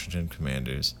Washington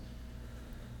Commanders.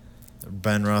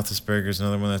 Ben Roethlisberger is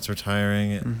another one that's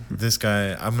retiring. Mm-hmm. This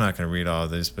guy, I'm not going to read all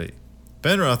of this, but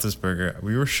Ben Roethlisberger,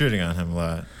 we were shitting on him a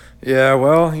lot. Yeah,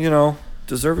 well,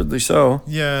 deservedly so.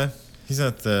 Yeah, he's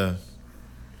not the...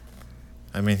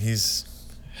 I mean, he's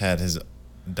had his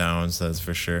downs, that's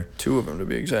for sure. 2 of them to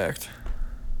be exact.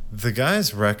 The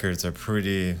guy's records are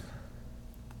pretty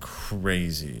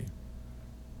crazy.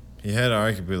 He had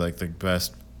arguably like the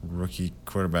best rookie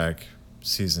quarterback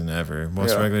season ever.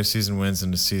 Most regular season wins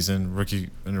in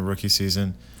a rookie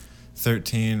season.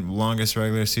 13 longest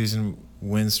regular season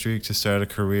win streak to start a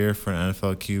career for an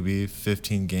NFL QB.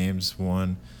 15 games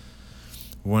won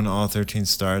all 13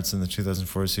 starts in the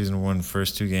 2004 season. Won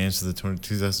first 2 games of the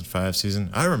 2005 season.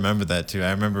 I remember that too.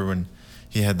 I remember when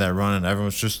he had that run and everyone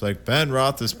was just like, Ben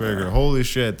Roethlisberger, holy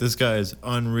shit, this guy is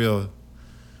unreal.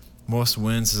 Most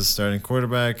wins as a starting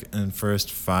quarterback in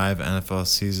first 5 NFL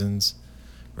seasons,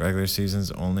 regular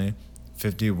seasons only.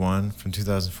 51 from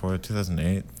 2004 to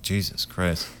 2008. Jesus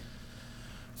Christ.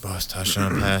 Most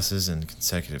touchdown passes in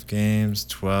consecutive games,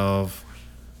 12.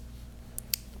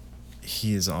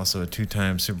 he is also a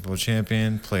 2-time Super Bowl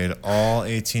champion, played all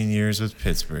 18 years with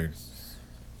Pittsburgh.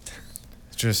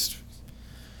 Just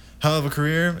hell of a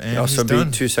career, and He also he's done.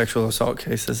 beat 2 sexual assault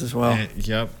cases as well.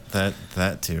 Yep,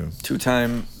 that too. 2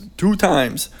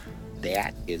 times.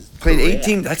 That is Played correct.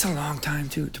 18. That's a long time,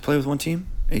 too, to play with one team.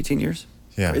 18 years.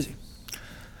 Yeah. Crazy.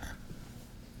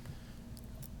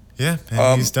 Yeah,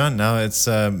 and he's done. Now it's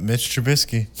Mitch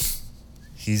Trubisky.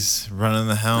 He's running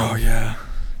the helm Oh, yeah.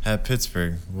 at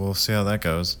Pittsburgh. We'll see how that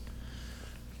goes.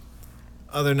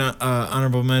 Other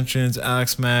honorable mentions,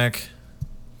 Alex Mack,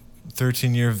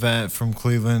 13-year vet from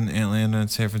Cleveland, Atlanta,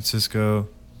 and San Francisco.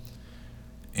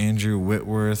 Andrew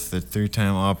Whitworth, the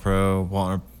 3-time All-Pro,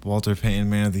 Walter Payton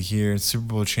Man of the Year, Super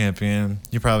Bowl champion.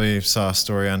 You probably saw a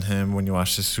story on him when you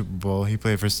watched the Super Bowl. He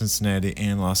played for Cincinnati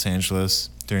and Los Angeles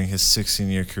during his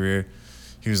 16-year career.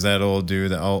 He was that old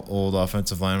dude, that old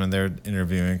offensive lineman they were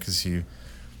interviewing because he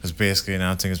was basically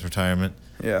announcing his retirement.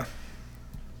 Yeah.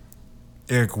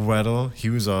 Eric Weddle,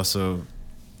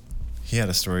 he had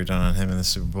a story done on him in the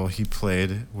Super Bowl. He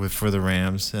played for the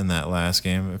Rams in that last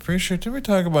game. I'm pretty sure, did we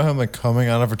talk about him like coming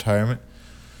out of retirement?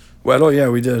 Well, yeah,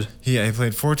 we did. Yeah, he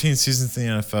played 14 seasons in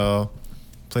the NFL,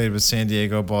 played with San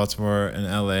Diego, Baltimore, and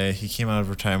LA. He came out of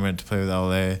retirement to play with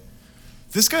LA.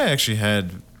 This guy actually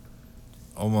had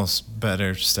almost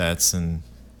better stats than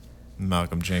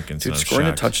Malcolm Jenkins. Dude, I'm scoring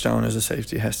shocked. a touchdown as a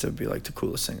safety has to be like the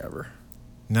coolest thing ever.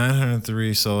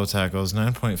 903 solo tackles,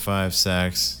 9.5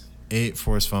 sacks, 8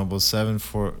 forced fumbles, 7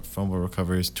 fumble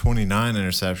recoveries, 29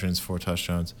 interceptions, 4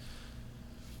 touchdowns.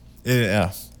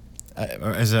 Yeah.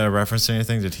 Is that a reference to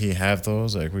anything? Did he have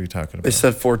those? Like, what are you talking about? They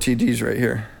said 4 TDs right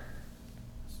here.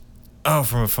 Oh,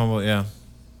 from a fumble, yeah.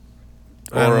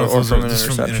 Or from an just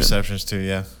from interception. interceptions, too,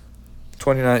 yeah.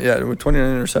 29, yeah, with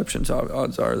 29 interceptions,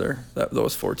 odds are there that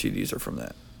those 4 TDs are from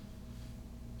that.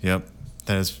 Yep.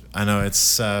 That is, I know,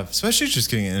 it's, especially just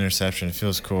getting an interception, it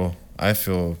feels cool. I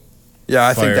feel Yeah,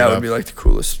 I think fired that up. would be like the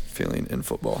coolest feeling in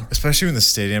football. Especially when the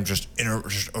stadium just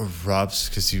erupts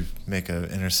because you make an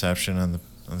interception on the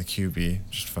QB.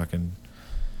 Just fucking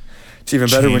It's even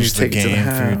better when you change the take it to the game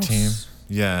house. for your team.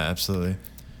 Yeah, absolutely.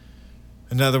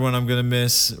 Another one I'm going to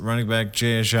miss, running back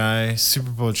Jay Ajayi, Super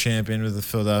Bowl champion with the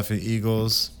Philadelphia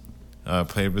Eagles.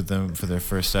 Played with them for their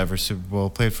first ever Super Bowl.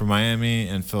 Played for Miami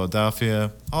and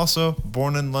Philadelphia. Also,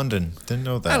 born in London. Didn't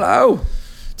know that. Hello.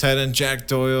 Tight end Jack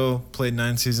Doyle, played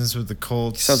 9 seasons with the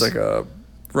Colts. Sounds like a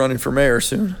running for mayor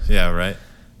soon. Yeah, right.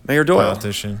 Mayor Doyle.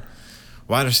 Politician.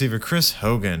 Wide receiver Chris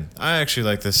Hogan. I actually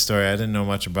like this story. I didn't know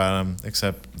much about him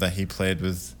except that he played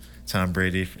with Tom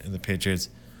Brady in the Patriots.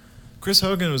 Chris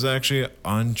Hogan was actually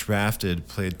undrafted,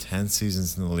 played 10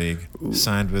 seasons in the league,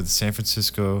 signed with San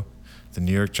Francisco, the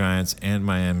New York Giants, and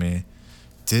Miami.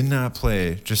 Did not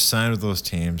play, just signed with those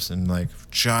teams and like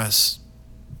just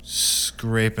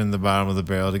scraping the bottom of the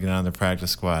barrel to get on the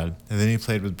practice squad. And then he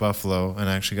played with Buffalo and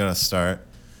actually got a start.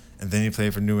 And then he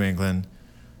played for New England,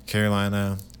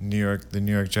 Carolina, New York, the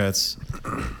New York Jets,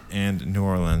 and New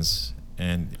Orleans.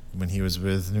 And when he was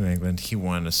with New England, he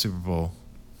won a Super Bowl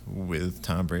with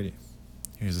Tom Brady.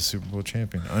 He was a Super Bowl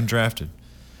champion, undrafted.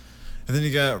 And then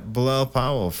you got Bilal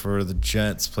Powell for the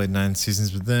Jets, played 9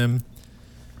 seasons with them.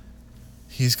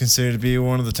 He's considered to be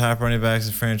one of the top running backs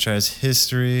in franchise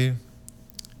history.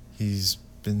 He's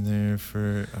been there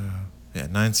for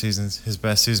 9 seasons. His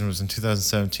best season was in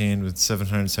 2017 with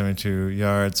 772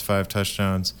 yards, 5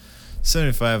 touchdowns,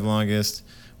 75 longest.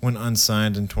 Went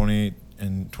unsigned in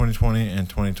 2020 and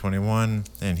 2021,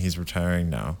 and he's retiring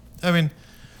now. I mean,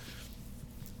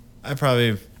 I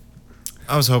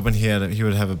was hoping he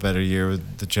would have a better year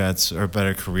with the Jets, or a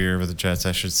better career with the Jets,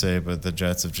 I should say. But the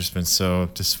Jets have just been so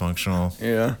dysfunctional.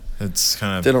 Yeah. It's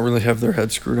kind of, They don't really have their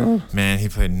head screwed on. man. He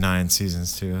played 9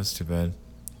 seasons too. That's too bad.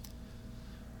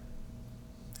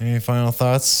 Any final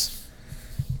thoughts?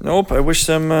 Nope. I wish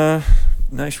them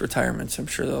nice retirements. I'm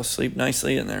sure they'll sleep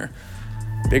nicely in their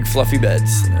big fluffy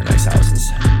beds in their nice houses.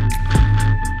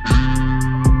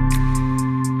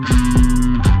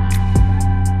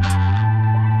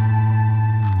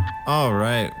 All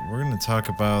right, we're going to talk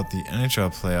about the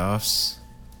NHL playoffs,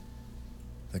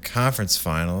 the conference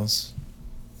finals.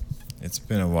 It's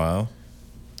been a while.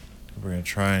 We're going to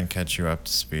try and catch you up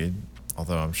to speed,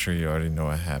 although I'm sure you already know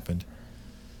what happened.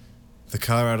 The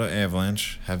Colorado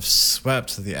Avalanche have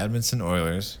swept the Edmonton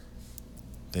Oilers.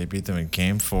 They beat them in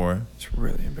Game 4. It's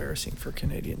really embarrassing for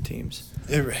Canadian teams.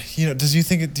 Do you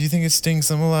think it stings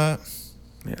them a lot?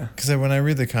 Yeah. Because when I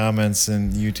read the comments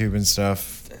and YouTube and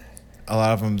stuff, a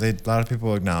lot of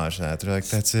people acknowledge that. They're like,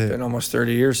 "That's It's it. been almost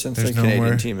 30 years since There's the no Canadian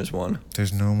more. team has won.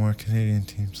 There's no more Canadian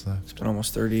teams left." It's been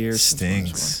almost 30 years since one has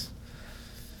Stinks.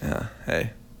 won. Yeah.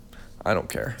 Hey, I don't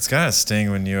care. It's gotta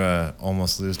sting when you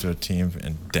almost lose to a team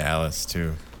in Dallas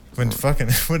too. When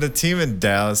a team in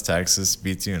Dallas, Texas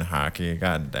beats you in hockey,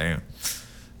 god damn.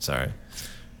 Sorry.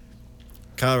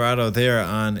 Colorado, they are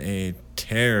on a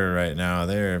tear right now.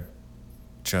 They're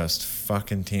just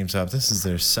fucking teams up. This is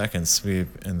their second sweep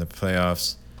in the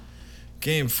playoffs.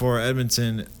 Game 4,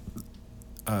 Edmonton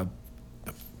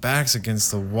backs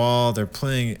against the wall. They're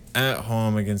playing at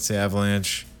home against the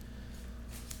Avalanche.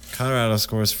 Colorado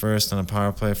scores first on a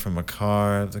power play from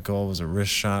Makar. The goal was a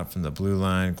wrist shot from the blue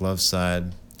line, glove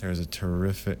side. There was a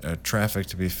terrific traffic,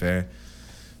 to be fair.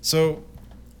 So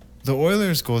the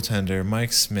Oilers goaltender,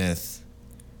 Mike Smith,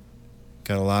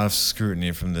 got a lot of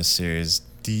scrutiny from this series.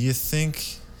 Do you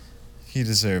think he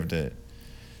deserved it?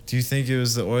 Do you think it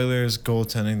was the Oilers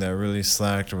goaltending that really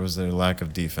slacked, or was there lack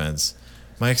of defense?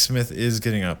 Mike Smith is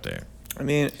getting up there. I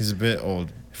mean, he's a bit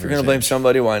old. If you're going to blame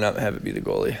somebody, why not have it be the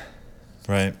goalie?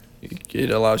 Right.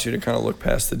 It allows you to kind of look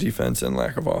past the defense and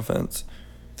lack of offense.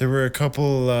 There were a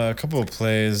couple of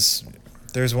plays.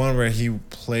 There's one where he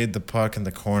played the puck in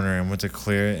the corner and went to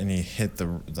clear it, and he hit the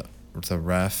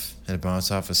ref, and it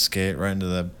bounced off his skate right into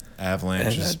the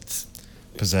Avalanche's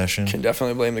possession. Can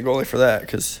definitely blame the goalie for that,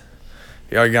 because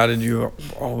you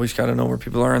always got to know where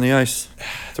people are on the ice.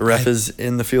 The ref is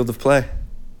in the field of play.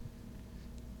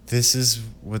 This is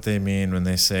what they mean when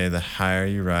they say the higher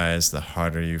you rise, the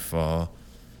harder you fall.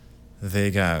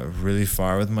 They got really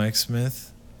far with Mike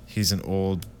Smith. He's an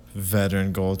old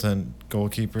veteran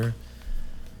goalkeeper.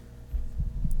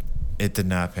 It did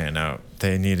not pan out.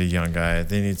 They need a young guy.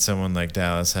 They need someone like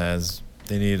Dallas has.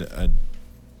 They need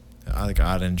like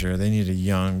Ottinger. They need a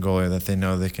young goalie that they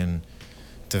know they can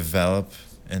develop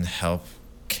and help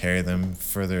carry them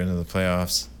further into the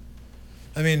playoffs.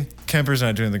 I mean, Kemper's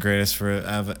not doing the greatest for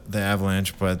the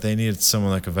Avalanche, but they need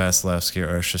someone like a Vasilevsky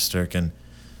or a Shesterkin.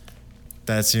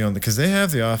 That's the only, because they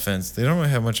have the offense. They don't really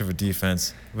have much of a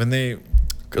defense. Good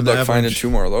luck finding 2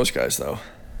 more of those guys, though.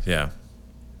 Yeah.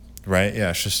 Right?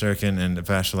 Yeah, Shesterkin and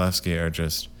Vasilevsky are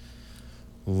just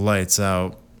lights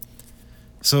out.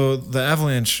 So the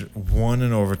Avalanche won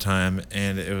in overtime,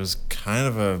 and it was kind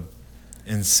of a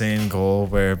insane goal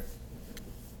where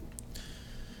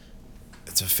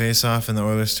it's a face-off in the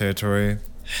Oilers' territory.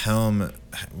 Helm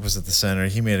was at the center.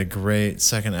 He made a great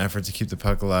second effort to keep the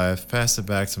puck alive. Passed it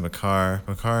back to Makar.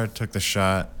 Makar took the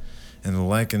shot, and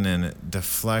Lehkonen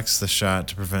deflects the shot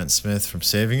to prevent Smith from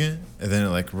saving it. And then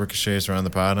it ricochets around the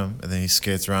bottom, and then he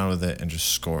skates around with it and just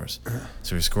scores.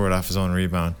 So he scored off his own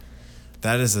rebound.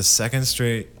 That is the second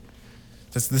straight.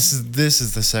 This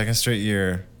is the second straight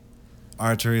year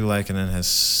Artturi Lehkonen has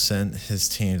sent his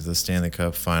team to the Stanley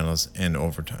Cup Finals in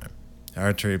overtime.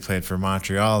 Artturi played for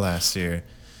Montreal last year,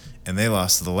 and they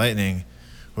lost to the Lightning,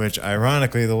 which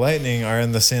ironically the Lightning are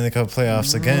in the Stanley Cup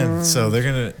playoffs again. So they're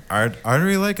gonna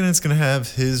Artturi Lehkonen's gonna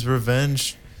have his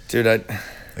revenge, dude.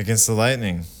 Against the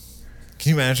Lightning.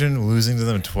 Can you imagine losing to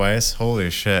them twice? Holy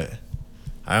shit!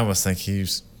 I almost think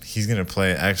he's gonna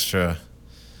play extra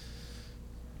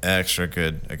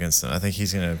good against them. I think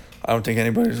he's gonna. I don't think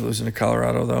anybody's losing to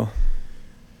Colorado though.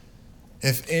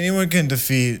 If anyone can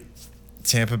defeat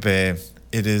Tampa Bay,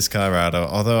 it is Colorado.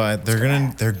 Although they're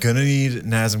gonna need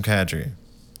Nazem Kadri.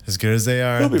 As good as they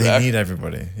are, they need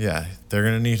everybody. Yeah, they're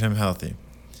gonna need him healthy.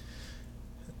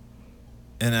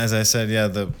 And as I said, yeah,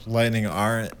 the Lightning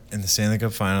are in the Stanley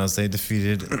Cup Finals. They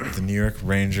defeated the New York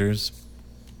Rangers.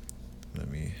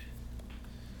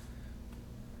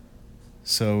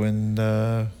 So in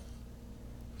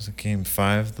was it Game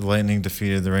 5? The Lightning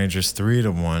defeated the Rangers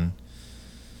 3-1,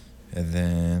 and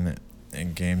then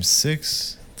in Game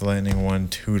 6, the Lightning won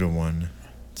 2-1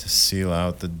 to seal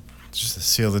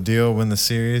the deal, win the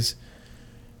series.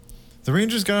 The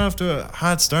Rangers got off to a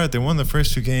hot start. They won the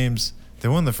first 2 games. They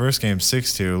won the first game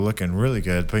 6-2, looking really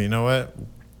good. But you know what?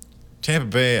 Tampa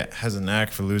Bay has a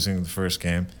knack for losing the first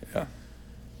game. Yeah.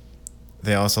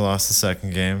 They also lost the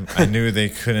second game. I knew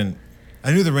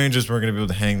the Rangers weren't going to be able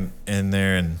to hang in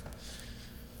there and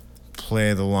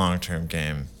play the long-term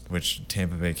game, which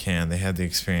Tampa Bay can. They have the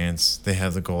experience. They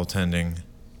have the goaltending.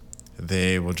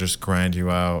 They will just grind you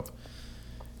out,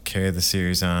 carry the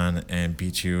series on, and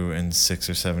beat you in 6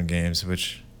 or 7 games,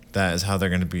 which that is how they're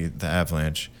going to beat the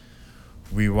Avalanche.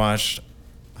 We watched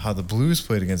how the Blues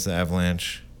played against the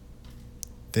Avalanche.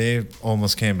 They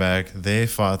almost came back. They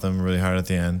fought them really hard at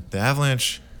the end. The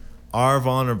Avalanche are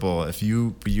vulnerable.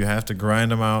 You have to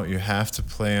grind them out. You have to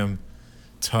play them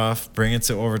tough. Bring it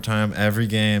to overtime every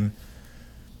game.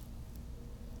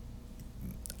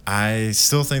 I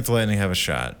still think the Lightning have a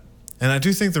shot. And I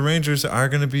do think the Rangers are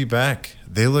going to be back.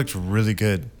 They looked really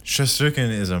good. Shesterkin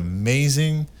is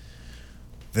amazing.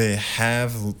 They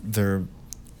have their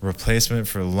replacement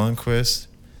for Lundqvist,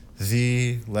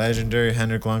 the legendary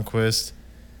Henrik Lundqvist.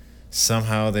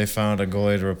 Somehow they found a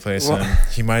goalie to replace him.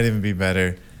 He might even be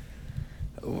better.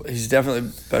 He's definitely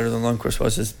better than Lundqvist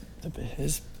was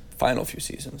his final few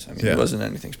seasons. I mean, He wasn't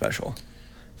anything special.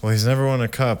 Well, he's never won a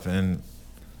cup, and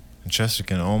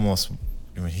Chesterkin almost.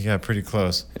 I mean, he got pretty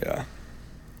close. Yeah.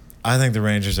 I think the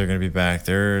Rangers are going to be back.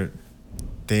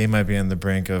 They might be on the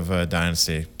brink of a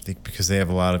dynasty because they have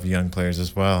a lot of young players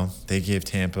as well. They gave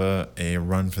Tampa a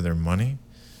run for their money.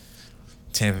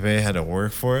 Tampa Bay had to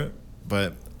work for it,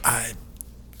 but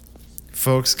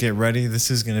folks, get ready.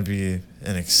 This is going to be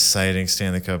an exciting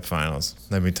Stanley Cup Finals.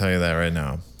 Let me tell you that right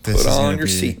now. Put on your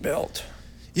seatbelt.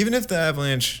 Even if the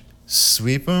Avalanche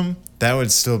sweep them, that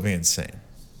would still be insane.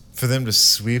 For them to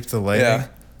sweep the Lightning,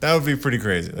 that would be pretty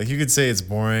crazy. Like, you could say it's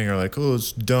boring or like, oh,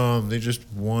 it's dumb. They just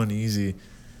won easy.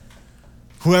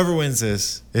 Whoever wins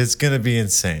this, it's going to be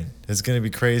insane. It's going to be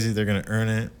crazy. They're going to earn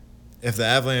it. If the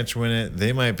Avalanche win it,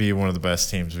 they might be one of the best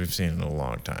teams we've seen in a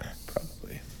long time.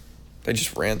 Probably. They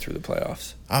just ran through the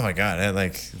playoffs. Oh my God!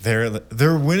 Like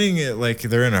they're winning it like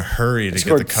they're in a hurry to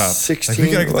get the cup. 16, like,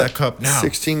 we gotta get that cup now.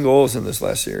 16 goals in this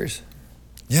last series.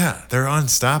 Yeah, they're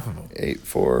unstoppable.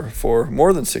 8-4,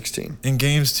 more than 16. In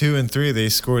games 2 and 3, they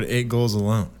scored 8 goals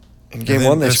alone. In game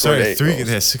 1, they scored 8 goals.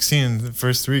 They had 16 in the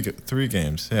first three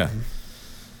games. Yeah.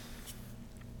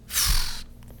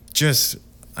 Just,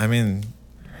 I mean,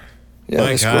 yeah,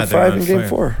 they scored 5 in game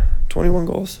 4. 21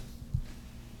 goals.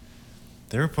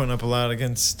 They were putting up a lot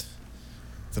against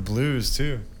the Blues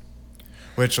too,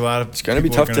 which a lot of it's going to be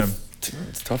tough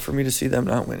it's tough for me to see them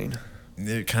not winning.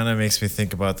 It kind of makes me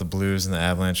think about the Blues and the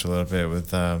Avalanche a little bit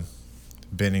with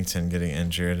Binnington getting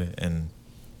injured, and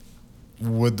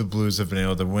would the Blues have been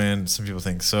able to win? Some people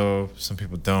think so, some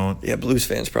people don't. Yeah, Blues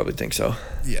fans probably think so.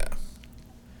 Yeah.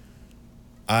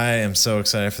 I am so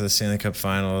excited for the Stanley Cup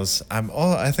Finals.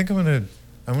 I think I'm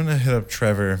gonna hit up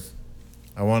Trevor.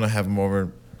 I want to have him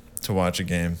over to watch a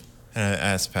game, and I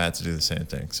asked Pat to do the same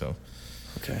thing. So,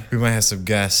 okay, we might have some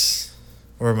guests,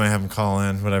 or we might have him call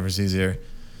in. Whatever's easier.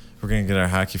 We're gonna get our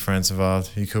hockey friends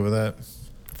involved. You cool with that?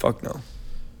 Fuck no.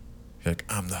 You're like,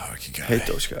 I'm the hockey guy. I hate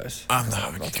those guys. I'm the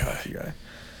hockey guy.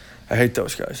 I hate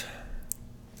those guys.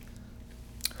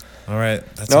 All right.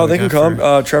 That's no, they can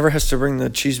come. Trevor has to bring the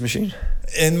cheese machine.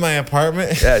 In my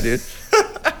apartment? Yeah, dude.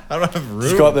 I don't have room.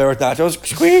 Just go up there with nachos.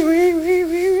 Squeak.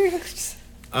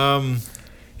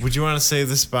 Would you want to save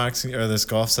this boxing or this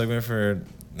golf segment for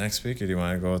next week, or do you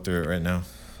want to go through it right now?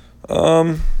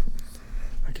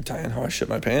 I could tie in how I shit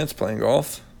my pants playing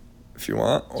golf, if you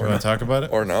want. Or do you want to talk about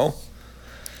it? Or no.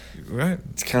 Right.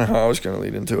 It's kind of how I was going to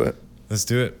lead into it. Let's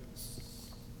do it.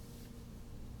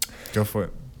 Go for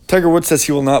it. Tiger Woods says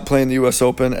he will not play in the U.S.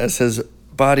 Open as his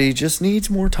body just needs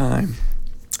more time.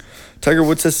 Tiger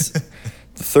Woods says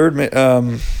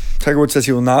Tiger Woods says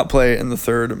he will not play in the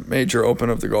third major Open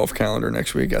of the golf calendar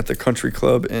next week at the Country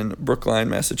Club in Brookline,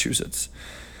 Massachusetts.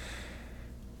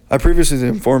 I previously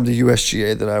informed the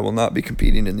USGA that I will not be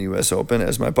competing in the U.S. Open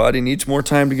as my body needs more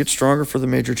time to get stronger for the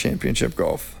major championship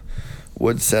golf.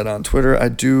 Woods said on Twitter, I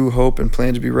do hope and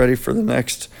plan to be ready for the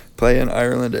next play in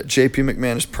Ireland at JP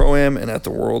McManus Pro-Am and at the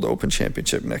World Open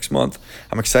Championship next month.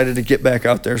 I'm excited to get back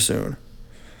out there soon.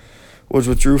 Woods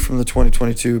withdrew from the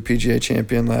 2022 PGA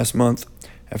Champion last month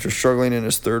after struggling in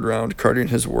his third round, carding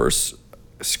his worst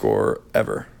score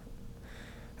ever.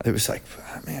 It was like,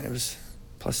 man, it was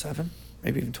 +7,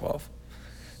 maybe even 12.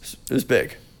 It was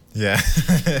big. Yeah.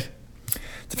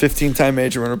 The 15-time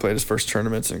major winner played his first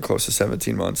tournaments in close to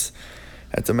 17 months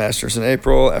at the Masters in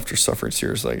April after suffering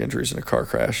serious leg injuries in a car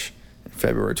crash in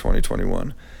February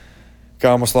 2021. Guy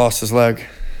almost lost his leg.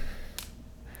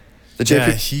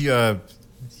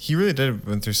 He really did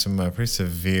went through some pretty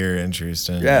severe injuries.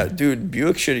 Yeah, dude,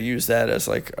 Buick should have used that as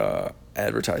like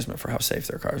advertisement for how safe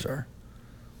their cars are.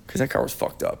 Because that car was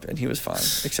fucked up, and he was fine,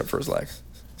 except for his leg.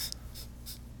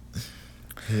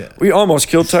 Yeah. We almost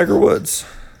killed Tiger Woods.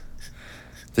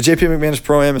 The JP McManus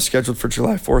Pro-Am is scheduled for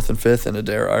July 4th and 5th in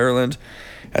Adair, Ireland.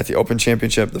 At the Open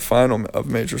Championship, the final of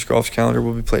Majors Golf's calendar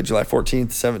will be played July 14th,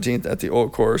 17th at the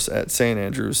Old Course at St.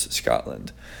 Andrews,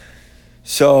 Scotland.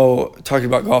 So, talking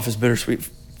about golf is bittersweet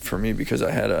for me because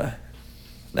I had a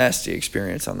nasty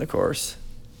experience on the course.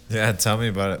 Yeah, tell me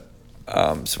about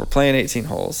it. So we're playing 18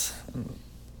 holes.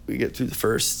 We get through the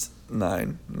first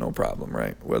 9, no problem,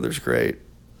 right? Weather's great.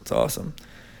 It's awesome.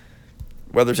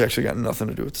 Weather's actually got nothing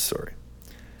to do with the story.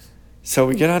 So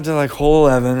we get on to like hole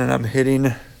 11, and I'm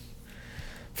hitting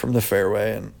from the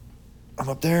fairway, and I'm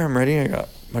up there, I'm ready, I got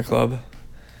my club.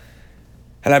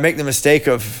 And I make the mistake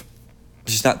of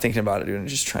just not thinking about it, dude, and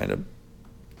just trying to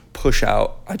push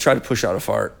out. I try to push out a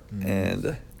fart,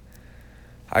 and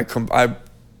I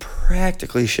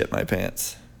practically shit my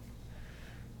pants.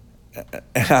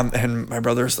 And my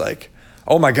brother's like,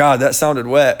 oh my God, that sounded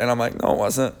wet. And I'm like, no, it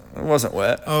wasn't. It wasn't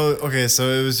wet. Oh, okay. So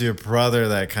it was your brother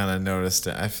that kind of noticed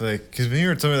it. I feel like, because when you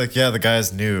were telling me, like, yeah, the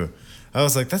guys knew, I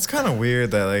was like, that's kind of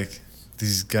weird that, like,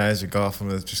 these guys you're golfing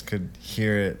with just could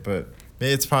hear it. But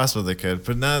maybe it's possible they could.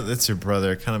 But now that it's your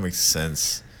brother, it kind of makes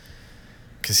sense.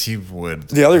 Because he would.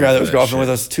 The other guy that was golfing with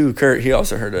us too, Kurt, he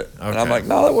also heard it. Okay. And I'm like,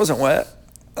 no, that wasn't wet.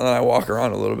 And then I walk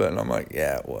around a little bit, and I'm like,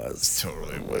 yeah, it was. It's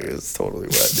totally wet. It's totally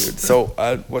wet, dude. So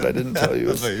what I didn't tell you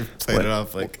is... you played it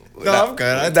off like, no, I'm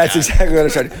good. That's exactly what I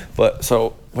tried. But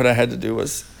so what I had to do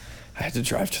was I had to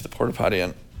drive to the porta potty,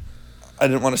 and I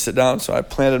didn't want to sit down, so I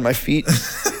planted my feet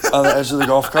on the edge of the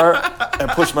golf cart and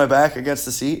pushed my back against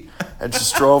the seat and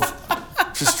just drove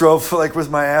like with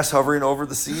my ass hovering over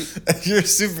the seat.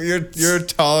 You're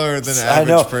taller than average I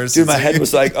know. person. Dude, my head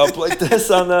was like up like this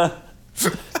on the...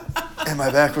 And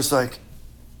my back was like,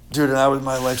 dude, and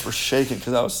my legs were shaking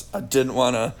because I didn't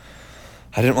want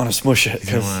to smush it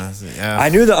because I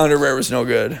knew the underwear was no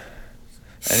good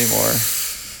anymore,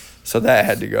 so that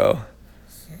had to go.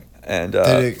 And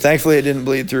thankfully, it didn't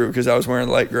bleed through because I was wearing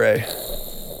light gray.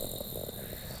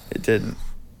 It didn't.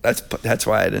 That's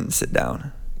why I didn't sit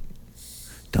down.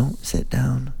 Don't sit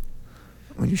down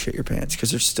when you shit your pants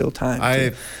because there's still time.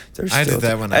 I did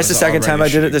that when I was That's the second time I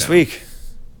did it this week.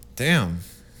 Damn.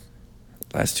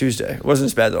 Last Tuesday. It wasn't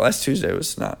as bad though. Last Tuesday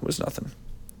was nothing.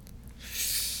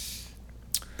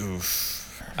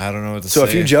 Oof. I don't know what to say. So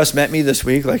if you just met me this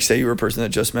week, like say you were a person that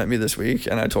just met me this week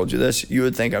and I told you this, you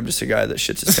would think I'm just a guy that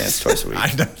shits his pants twice a week.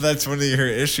 I know that's one of your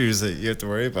issues that you have to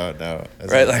worry about now.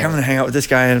 Right? Like I'm going to hang out with this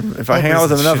guy, and if I hang out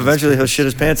with him enough, eventually he'll shit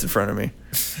his pants in front of me.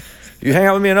 You hang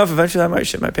out with me enough, eventually I might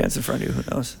shit my pants in front of you.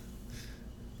 Who knows?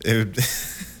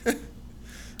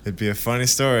 It'd be a funny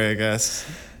story, I guess.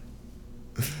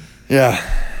 Yeah.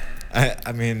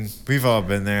 I mean, we've all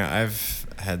been there. I've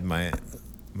had my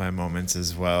moments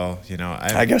as well. You know,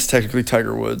 I guess technically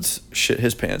Tiger Woods shit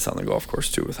his pants on the golf course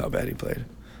too with how bad he played.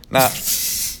 Not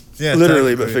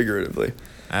literally, but figuratively.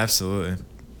 Absolutely.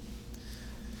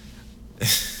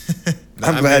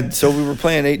 I'm glad. So we were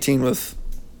playing 18 with,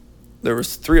 there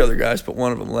was 3 other guys, but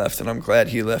one of them left, and I'm glad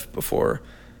he left before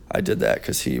I did that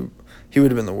because he would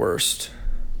have been the worst.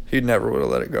 He never would have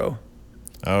let it go.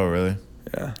 Oh, really?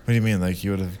 Yeah. What do you mean? Like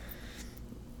you would have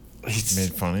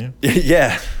made fun of you?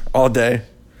 Yeah, all day.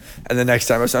 And the next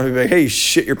time I saw him, he'd be like, "Hey, you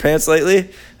shit your pants lately?"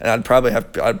 And it probably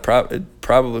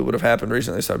would have happened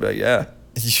recently. So I'd be like, "Yeah."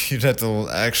 You'd have to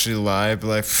actually lie, be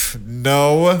like,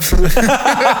 "No,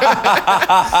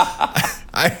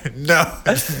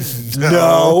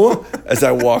 no." As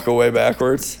I walk away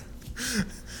backwards.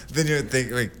 Then you would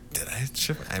think, like, did I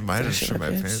shit? I might have shit my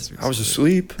pants. I was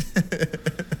asleep.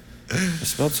 I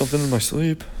smelled something in my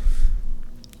sleep.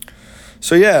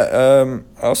 So yeah,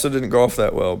 I also didn't golf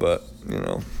that well, but you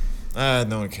know.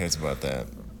 No one cares about that.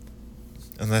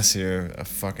 Unless you're a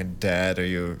fucking dad or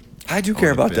you. I do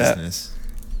care about business.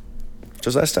 that.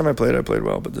 Because last time I played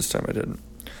well, but this time I didn't.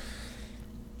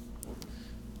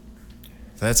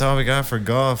 That's all we got for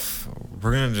golf.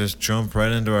 We're going to just jump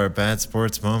right into our bad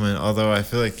sports moment. Although I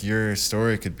feel like your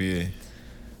story could be.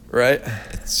 Right?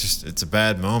 It's a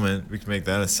bad moment. We can make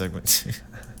that a segment.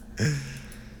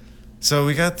 So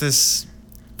we got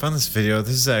found this video.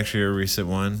 This is actually a recent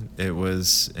one. It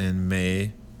was in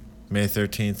May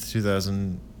 13th,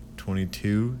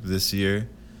 2022, this year.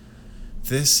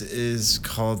 This is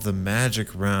called the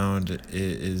Magic Round. It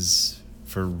is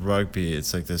for rugby.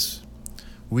 It's like this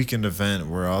weekend event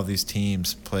where all these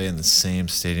teams play in the same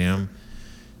stadium.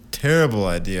 Terrible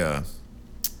idea.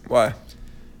 Why?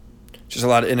 Just a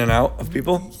lot of in and out of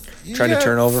people trying to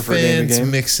turn over for a game to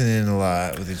game. Mixing in a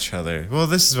lot with each other. Well,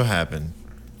 this is what happened.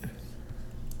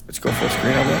 Let's go full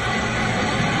screen on that.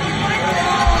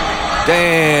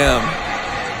 Damn.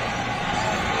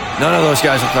 None of those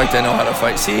guys look like they know how to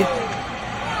fight. See,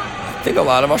 I think a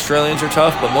lot of Australians are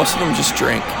tough, but most of them just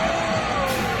drink.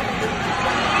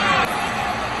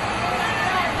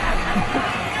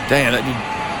 Damn it, dude.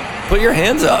 Put your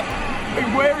hands up.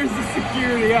 Like, where is the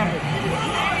security at?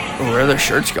 Where are their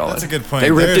shirts going? That's a good point.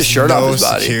 They ripped his shirt off his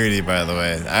body. There's no security, by the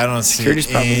way. I don't see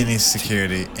any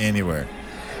security anywhere.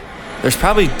 There's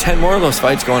probably 10 more of those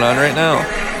fights going on right now.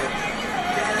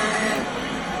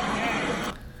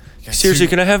 Seriously,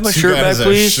 can I have my shirt back,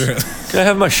 please? Can I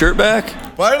have my shirt back?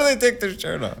 Why do they take their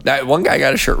shirt off? That one guy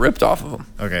got his shirt ripped off of him.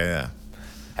 Okay, yeah.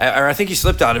 I think he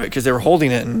slipped out of it because they were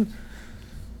holding it and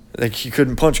like he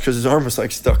couldn't punch because his arm was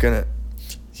like stuck in it.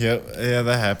 Yep, yeah,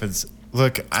 that happens.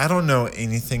 Look, I don't know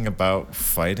anything about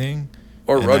fighting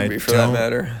Or and rugby, I for that don't-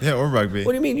 matter. Yeah, or rugby.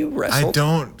 What do you mean you wrestled? I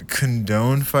don't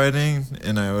condone fighting,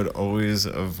 and I would always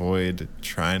avoid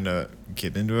trying to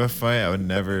get into a fight. I would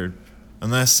never,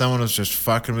 unless someone was just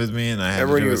fucking with me and I had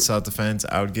Remember to do you- it self-defense.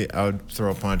 I would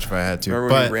throw a punch if I had to.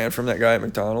 Remember when but you ran from that guy at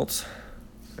McDonald's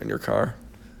in your car?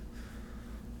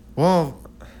 well,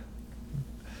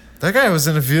 that guy was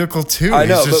in a vehicle too. I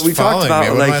know, He's just but we talked following about, me.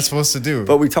 What am I like- supposed to do?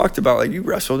 But we talked about, like, you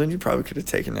wrestled and you probably could have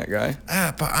taken that guy.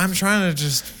 But I'm trying to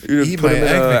just You'd eat put my him in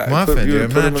egg a- McMuffin, you'd dude. I'm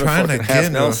put him not in a trying to fucking get half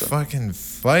into Nelson. a fucking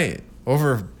fight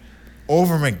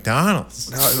over McDonald's.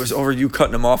 No, it was over you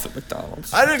cutting him off at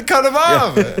McDonald's. I didn't cut him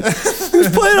off. He was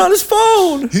playing on his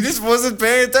phone. He just wasn't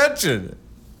paying attention.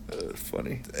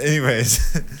 Funny.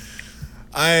 Anyways,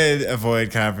 I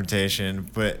avoid confrontation,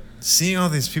 but seeing all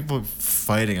these people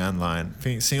fighting online,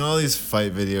 seeing all these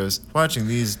fight videos, watching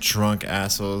these drunk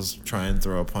assholes try and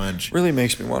throw a punch, Really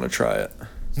makes me want to try it.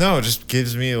 no, it just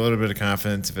gives me a little bit of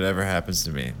confidence if it ever happens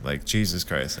to me. Like, Jesus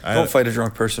Christ. Don't fight a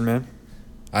drunk person, man.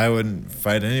 I wouldn't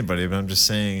fight anybody, but I'm just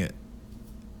saying,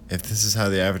 if this is how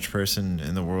the average person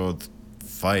in the world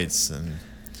fights, then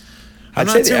I'm I'd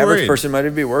not say too the average worried. person might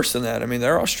even be worse than that. I mean,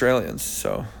 they're Australians,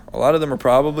 so a lot of them are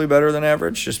probably better than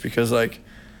average just because, like,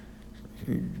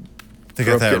 They grew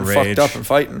got up that getting rage. fucked up and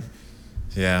fighting.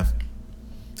 Yeah.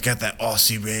 They got that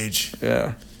Aussie rage.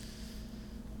 Yeah.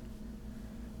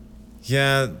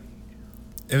 Yeah,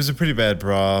 it was a pretty bad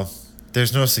brawl.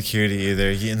 There's no security either.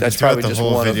 And That's throughout probably the just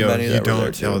whole one of video, many you that were there,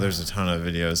 don't. too. Oh, there's a ton of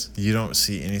videos. You don't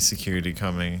see any security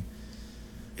coming.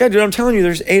 Yeah, dude, I'm telling you,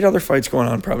 there's 8 other fights going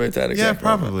on probably at that Yeah, exact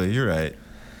moment. probably. You're right.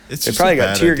 It's They just probably a got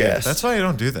bad tear idea. gas. That's why you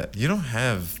don't do that. You don't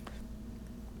have.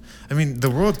 I mean, the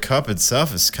World Cup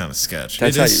itself is kind of sketch.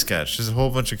 That's It how is you- sketch. There's a whole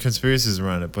bunch of conspiracies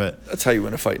around it, but That's how you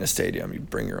win a fight in a stadium. You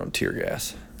bring your own tear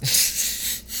gas.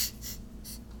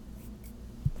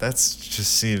 that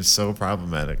just seems so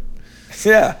problematic.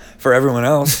 Yeah, for everyone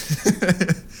else.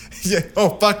 Yeah. Oh,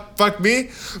 fuck me.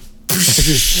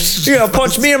 You gonna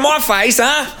punch me in my face,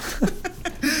 huh?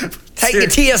 Take your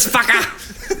tears,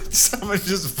 fucker. Someone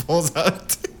just pulls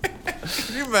out.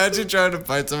 Can you imagine trying to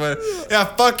fight someone? Yeah,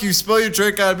 fuck you. Spill your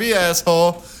drink on me,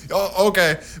 asshole. Oh,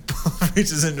 okay.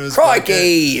 Reaches into his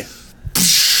Crikey. pocket.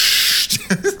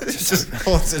 Just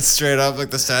pulls it straight up like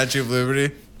the Statue of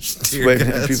Liberty. Just Tear waving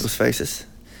gas. in people's faces.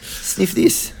 Sniff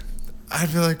this.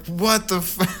 I'd be like, what the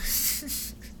fuck?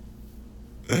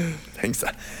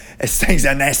 This thing's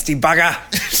a nasty bugger.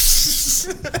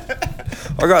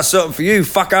 I got something for you,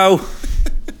 fucko.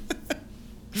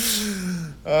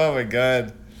 Oh my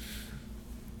god.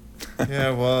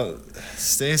 Yeah, well,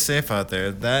 stay safe out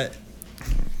there. That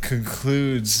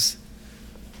concludes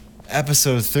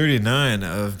episode 39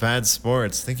 of Bad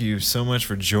Sports. Thank you so much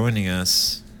for joining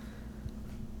us.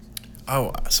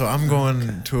 Oh, so I'm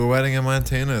going to a wedding in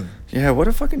Montana. Yeah, what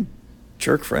a fucking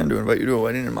jerk friend to invite you to a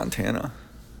wedding in Montana.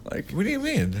 Like, What do you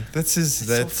mean? That's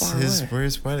so far away. where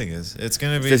his wedding is. It's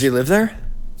gonna be. does he live there?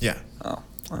 Yeah. Oh,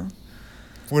 well.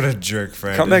 What a jerk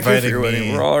friend. Come back here for Inviting your wedding.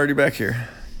 me. We're already back here.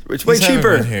 It's way He's having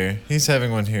cheaper. one here. He's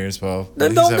having one here as well. but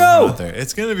Then he's don't having one go. out there.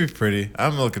 It's gonna be pretty.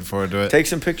 I'm looking forward to it. Take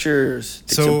some pictures.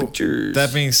 Take So some pictures.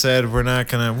 that being said, we're not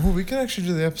gonna. Well, we could actually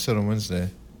do the episode on Wednesday.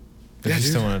 If Yeah, you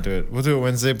still dude. want to do it, we'll do it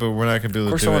Wednesday, but we're not gonna be able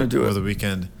Of course to I do wanna it do over it. the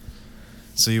weekend.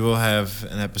 So you will have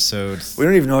an episode. we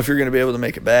don't even know if you're going to be able to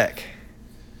make it back.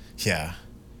 Yeah,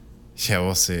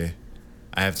 we'll see.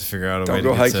 I have to figure out a Don't way go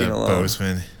to get hiking to alone.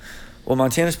 Bozeman. Well,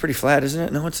 Montana's pretty flat, isn't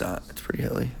it? No, it's not. It's pretty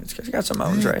hilly. It's got some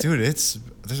mountains, Yeah, right? dude, there's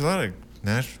a lot of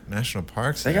national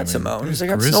parks. They there, got some man. mountains. There's They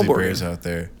got grizzly snowboarding. bears out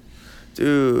there.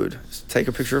 Dude, just take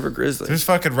a picture of a grizzly. There's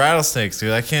fucking rattlesnakes,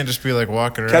 dude. I can't just be like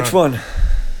walking around. Catch one.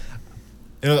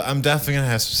 I'm definitely gonna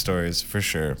have some stories for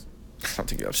sure. I don't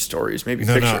think you have stories. Maybe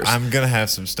No, pictures. I'm gonna have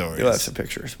some stories. You'll have some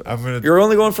pictures. But I'm gonna. you're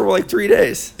only going for like 3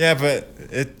 days. Yeah,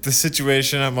 but the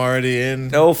situation I'm already in.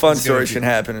 No fun is gonna stories be- can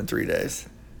happen in 3 days.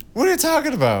 What are you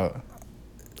talking about?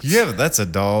 Yeah, that's a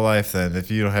dull life then. If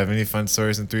you don't have any fun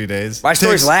stories in 3 days, My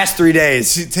stories last 3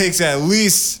 days. It takes at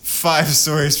least 5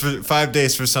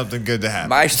 days for something good to happen.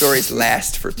 My stories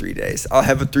last for 3 days. I'll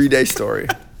have a 3-day story.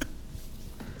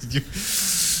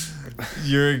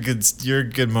 Your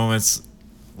good moments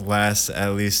last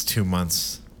at least 2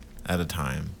 months at a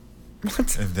time.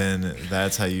 What? And then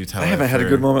that's how you tell. I haven't it had a for-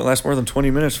 good moment last more than 20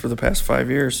 minutes for the past 5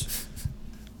 years.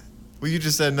 Well, you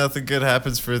just said nothing good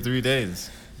happens for 3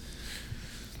 days.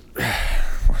 I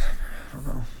don't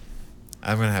know.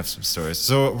 I'm gonna have some stories.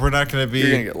 So we're not gonna be. You're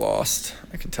going to get lost.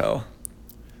 I can tell.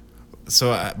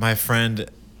 So my friend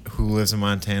who lives in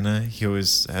Montana, he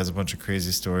always has a bunch of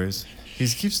crazy stories. He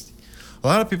keeps a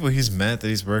lot of people he's met that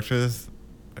he's worked with.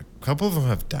 A couple of them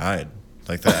have died.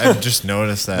 Like that. I've just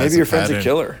noticed that. Maybe your friend's a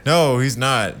killer. No, he's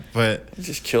not. But He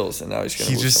just kills, and now he's going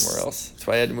to move somewhere else. That's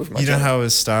why I had to move my you know channel. how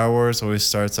his Star Wars always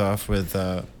starts off with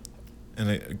a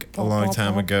long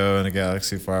time ago in a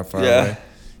galaxy far, far away.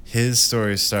 His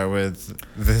stories start with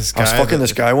this guy. I was fucking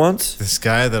this guy once. This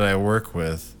guy that I work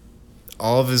with.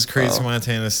 All of his Crazy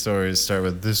Montana stories start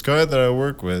with this guy that I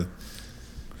work with.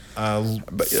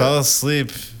 Fell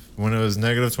asleep when it was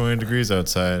negative 20 degrees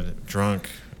outside, drunk,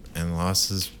 and lost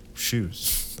his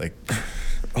shoes. Like,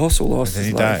 also lost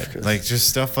his life. And he died. Like, just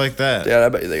stuff like that. Yeah, I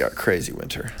bet you they got crazy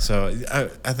winter. So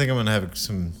I think I'm gonna have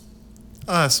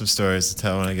I'll have some stories to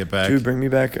tell when I get back. Dude, bring me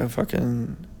back a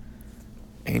fucking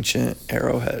ancient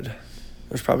arrowhead.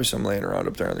 There's probably some laying around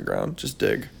up there on the ground. Just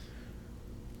dig.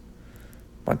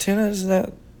 Montana, isn't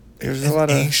that? There's a lot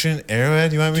of ancient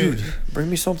arrowhead. You want me? Dude, bring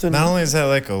me something. Not only is that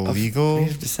like illegal,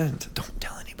 native descent. Don't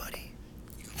tell anybody.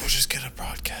 We're just gonna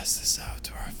broadcast this out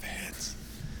to our fans.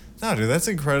 No, dude, that's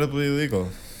incredibly illegal,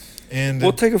 and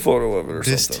We'll take a photo of it or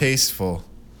distasteful.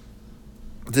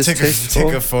 Distasteful.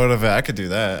 Take a photo of it. I could do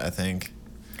that. I think.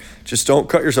 Just don't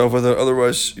cut yourself with it,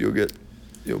 otherwise you'll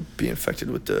be infected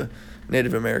with the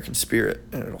Native American spirit,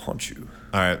 and it'll haunt you.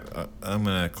 All right, I'm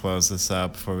gonna close this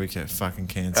out before we get fucking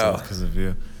canceled because of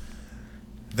you.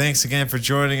 Thanks again for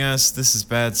joining us. This is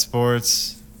Bad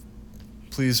Sports.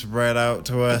 Please write out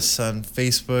to us on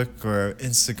Facebook or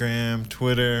Instagram,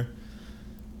 Twitter.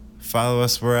 Follow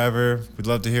us wherever. We'd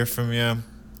love to hear from you.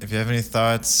 If you have any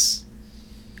thoughts,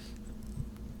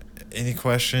 any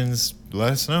questions,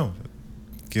 let us know.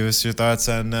 Give us your thoughts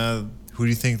on who do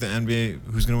you think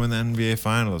who's going to win the NBA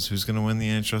Finals? Who's going to win the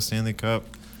NHL Stanley Cup?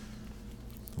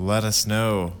 Let us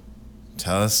know.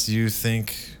 Tell us you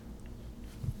think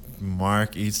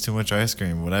Mark eats too much ice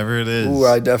cream, whatever it is. Ooh,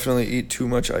 I definitely eat too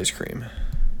much ice cream.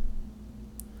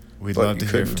 We'd love to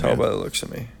hear from you. You couldn't tell by the looks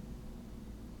of me.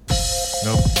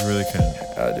 Nope, you really couldn't.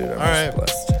 Dude, I'm All just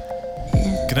blessed.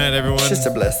 Good night, everyone. It's just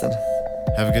a blessing.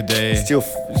 Have a good day.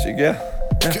 Yeah.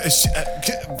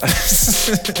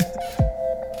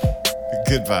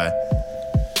 Goodbye.